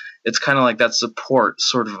lose, it's kind of like that support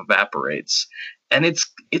sort of evaporates, and it's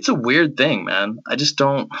a weird thing, man. I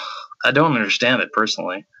don't understand it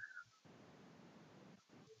personally.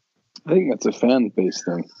 I think that's a fan base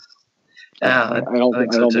thing. Yeah, I don't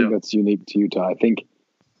think that's unique to Utah. I think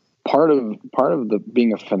part of the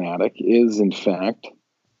being a fanatic is, in fact,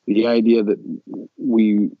 the idea that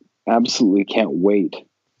we absolutely can't wait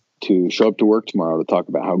to show up to work tomorrow to talk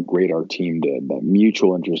about how great our team did, that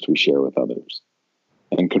mutual interest we share with others.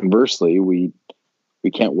 And conversely, we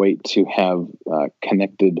can't wait to have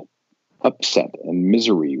connected upset and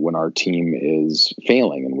misery when our team is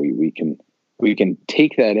failing, and we can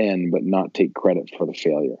take that in but not take credit for the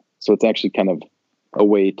failure. So it's actually kind of a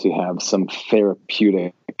way to have some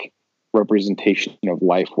therapeutic representation of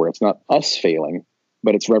life where it's not us failing,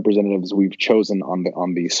 but it's representatives we've chosen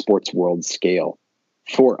on the sports world scale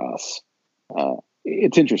for us.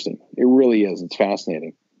 It's interesting. It really is. It's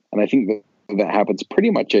fascinating. And I think that happens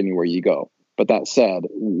pretty much anywhere you go. But that said,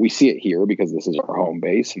 we see it here because this is our home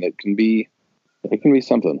base, and it can be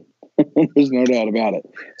something. There's no doubt about it.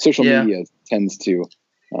 Social media tends to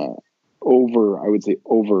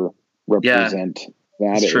over represent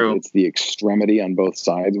that. It's the extremity on both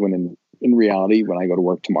sides, when in reality, when I go to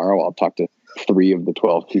work tomorrow, I'll talk to 3 of the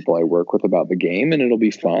 12 people I work with about the game, and it'll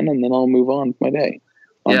be fun, and then I'll move on with my day.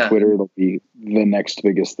 On Twitter, it'll be the next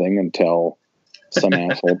biggest thing until some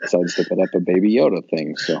asshole decides to put up a Baby Yoda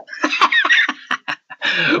thing. So,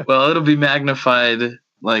 well, it'll be magnified,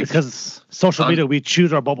 like, because social media, we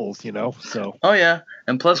choose our bubbles, you know. So. Oh yeah,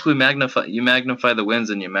 and plus you magnify the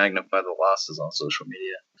wins and you magnify the losses on social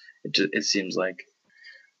media. It seems like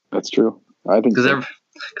that's true. I think because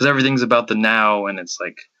everything's about the now, and it's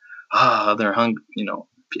like they're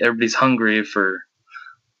everybody's hungry for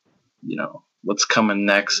what's coming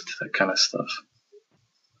next, that kind of stuff.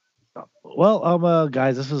 Well,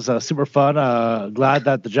 guys, this was super fun. Glad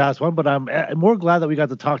that the Jazz won, but I'm more glad that we got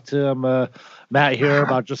to talk to Matt here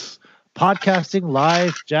about just podcasting,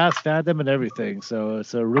 live, Jazz fandom, and everything. So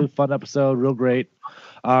it's a really fun episode, real great.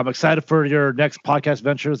 I'm excited for your next podcast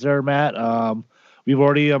ventures there, Matt. We've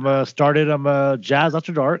already started Jazz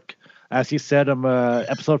After Dark. As he said,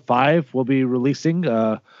 episode 5 will be releasing.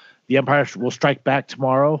 The Empire will strike back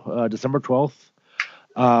tomorrow, December 12th.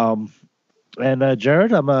 And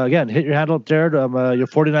Jared, again, hit your handle, Jared. Your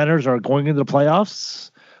 49ers are going into the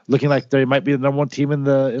playoffs, looking like they might be the number 1 team in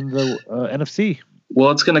the NFC.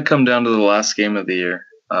 Well, it's going to come down to the last game of the year,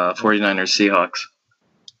 49ers Seahawks.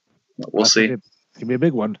 We'll see. It's going to be a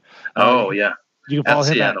big one. Oh, yeah. You can follow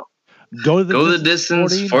him Seattle. Go the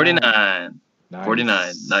distance, 49. Nice.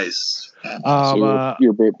 49. Nice. So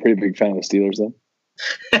you're a pretty big fan of the Steelers, then?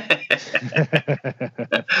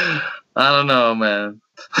 I don't know, man.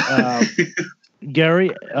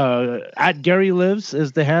 Gary at Gary Lives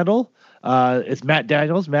is the handle. It's Matt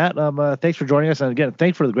Daniels. Matt, thanks for joining us, and again,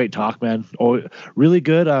 thanks for the great talk, man. Oh, really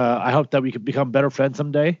good. I hope that we could become better friends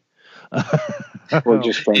someday. Or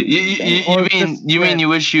just friends. You mean you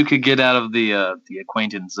wish you could get out of the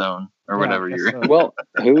acquaintance zone or whatever you're in? Well,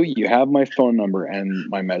 you have my phone number and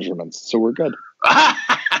my measurements, so we're good.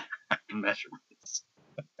 Measurements.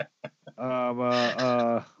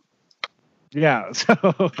 Yeah. So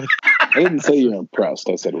I didn't say you're impressed.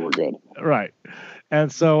 I said we're good. Right.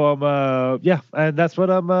 And so and that's it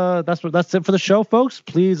for the show, folks.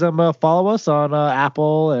 Please follow us on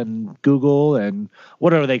Apple and Google and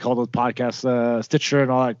whatever they call those podcasts, Stitcher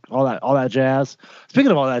and all that jazz.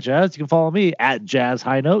 Speaking of all that jazz, you can follow me at Jazz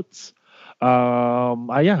High Notes. We're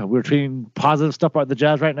tweeting positive stuff about the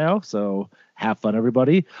Jazz right now, so have fun,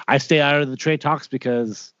 everybody. I stay out of the trade talks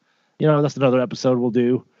because that's another episode we'll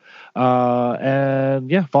do. Follow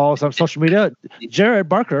us on social media. Jared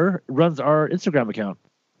Barker runs our Instagram account.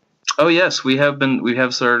 Oh yes, we have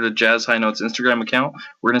started a Jazz High Notes Instagram account.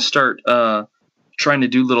 We're going to start trying to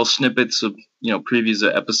do little snippets of previews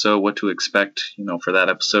of episode, what to expect for that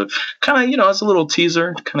episode, kind of as a little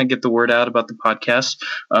teaser to kind of get the word out about the podcast.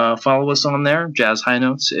 Follow us on there, Jazz High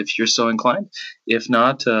Notes, if you're so inclined. If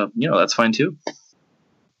not, that's fine too.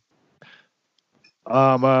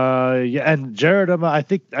 And Jared, I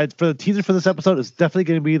think for the teaser for this episode, it's definitely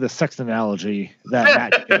going to be the sex analogy that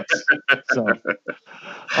Matt gives. So,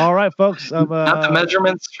 all right, folks. Not the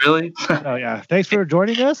measurements, really. Oh yeah. Thanks for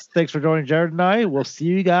joining us. Thanks for joining Jared and I. We'll see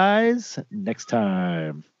you guys next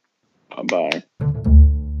time. Bye.